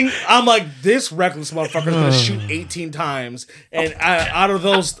 expecting, I'm like, this reckless motherfucker's gonna shoot 18 times, and out of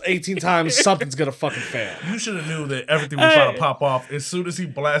those 18 times, something's gonna fucking fail. You should have knew that everything was trying to pop off as soon as he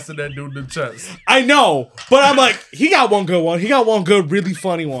blasted that dude in the chest. I know, but I'm like, he got one good one. He got one good, really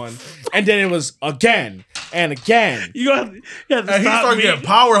funny one. And then it was again and again. You have to And he stop started me. getting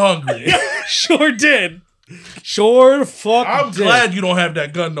power hungry. Sure did. Sure the fuck I'm did. glad you don't have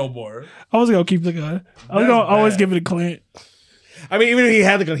that gun no more. I was gonna keep the gun. I was That's gonna always bad. give it to Clint. I mean, even if he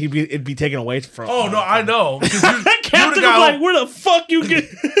had the gun, it'd be taken away from Oh no, I know. 'Cause you Captain the was guy like, who- "Where the fuck you get?"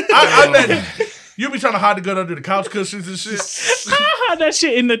 I bet you be trying to hide the gun under the couch cushions and shit. I had that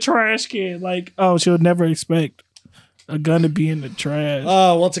shit in the trash can. Like, oh, she'll never expect a gun to be in the trash.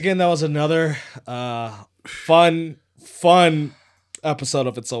 Once again, that was another fun episode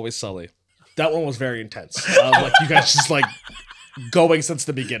of It's Always Sully. That one was very intense. Like, you guys just like going since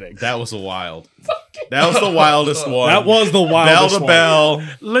the beginning. That was a wild. That was the wildest one. That was the bell wildest to one. bell.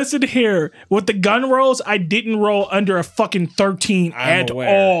 Listen here, with the gun rolls, I didn't roll under a fucking 13 I'm at aware.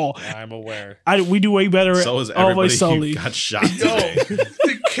 all. I'm aware. We do way better. So is at everybody Always Sully. who got shot Yo, today.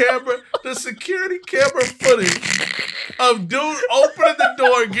 the security camera footage of dude opening the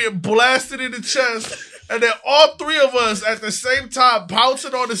door and getting blasted in the chest, and then all three of us at the same time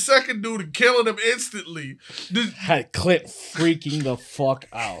pouncing on the second dude and killing him instantly. Had Clint freaking the fuck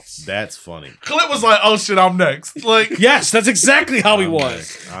out. That's funny. Clint was like, "Oh shit, I'm next!" Like, Yes, that's exactly how he I'm was.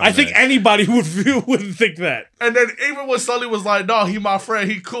 next. I'm I think next. anybody wouldn't think that. and then even when Sully was like, "No, he my friend,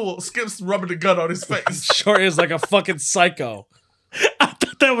 he cool," Skip's rubbing the gun on his face. Sure is like a fucking psycho. I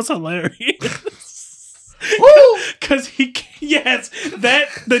thought that was hilarious. Woo! Cause the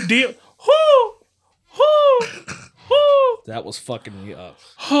deal. Whoo, whoo, whoo. That was fucking me up.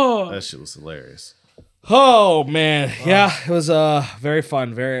 That shit was hilarious. Oh man, yeah, it was very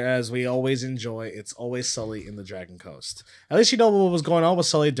fun. Very, as we always enjoy. It's Always Sully in the Dragon Coast. At least you know what was going on with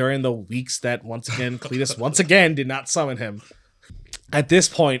Sully during the weeks that once again Cletus once again did not summon him. At this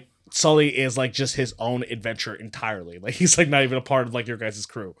point, Sully is like just his own adventure entirely. Like, he's like not even a part of like your guys'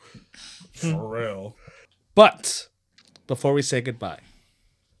 crew. For real. But before we say goodbye,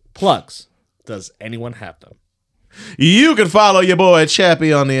 plugs. Does anyone have them? You can follow your boy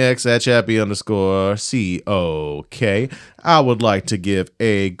Chappie on the X at Chappie_COK. I would like to give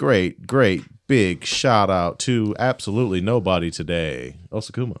a great big shout out to absolutely nobody today.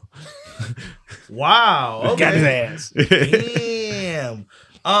 Osakuma. Wow. Got his Okay. ass.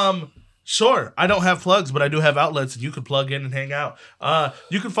 Damn. Sure, I don't have plugs, but I do have outlets, and you can plug in and hang out.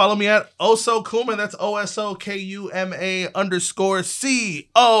 You can follow me at Osokuma. That's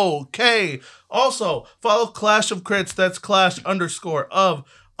OSOKUMA_COK. Also, follow Clash of Crits. That's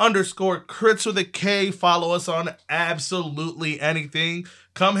Clash_of_Crits with a K. Follow us on absolutely anything.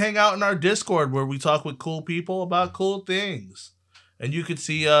 Come hang out in our Discord where we talk with cool people about cool things. And you can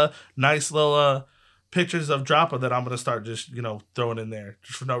see nice little pictures of Droppa that I'm going to start just, throwing in there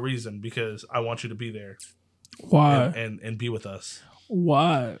just for no reason because I want you to be there. Why? And be with us.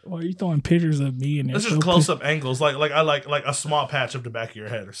 Why? Why are you throwing pictures of me in there? It's just close-up angles, like I like a small patch of the back of your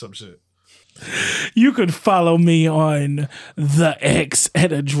head or some shit. You could follow me on the X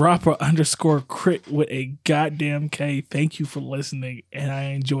at a Droppa_crit with a goddamn K. Thank you for listening, and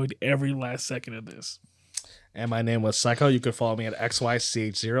I enjoyed every last second of this. And my name was Psycho. You can follow me at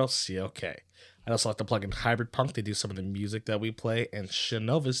XYCH0COK. I'd also like to plug in Hybrid Punk. They do some of the music that we play, and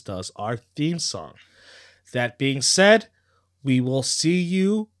Shinovis does our theme song. That being said, we will see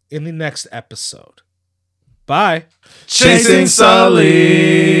you in the next episode. Bye. Chasing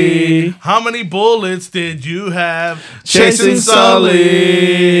Sully. How many bullets did you have? Chasing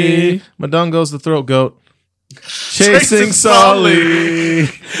Sully. Madongo's the throat goat. Chasing Sully.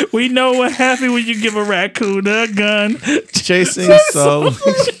 We know what happens when you give a raccoon a gun. Chasing Sully.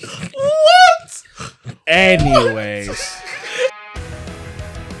 Anyways.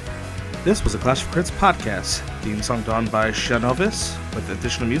 This was a Clash of Crits podcast. Theme song done by Shinovis, with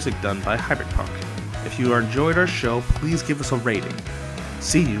additional music done by Hybrid Punk. If you enjoyed our show, please give us a rating.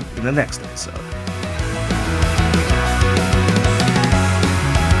 See you in the next episode.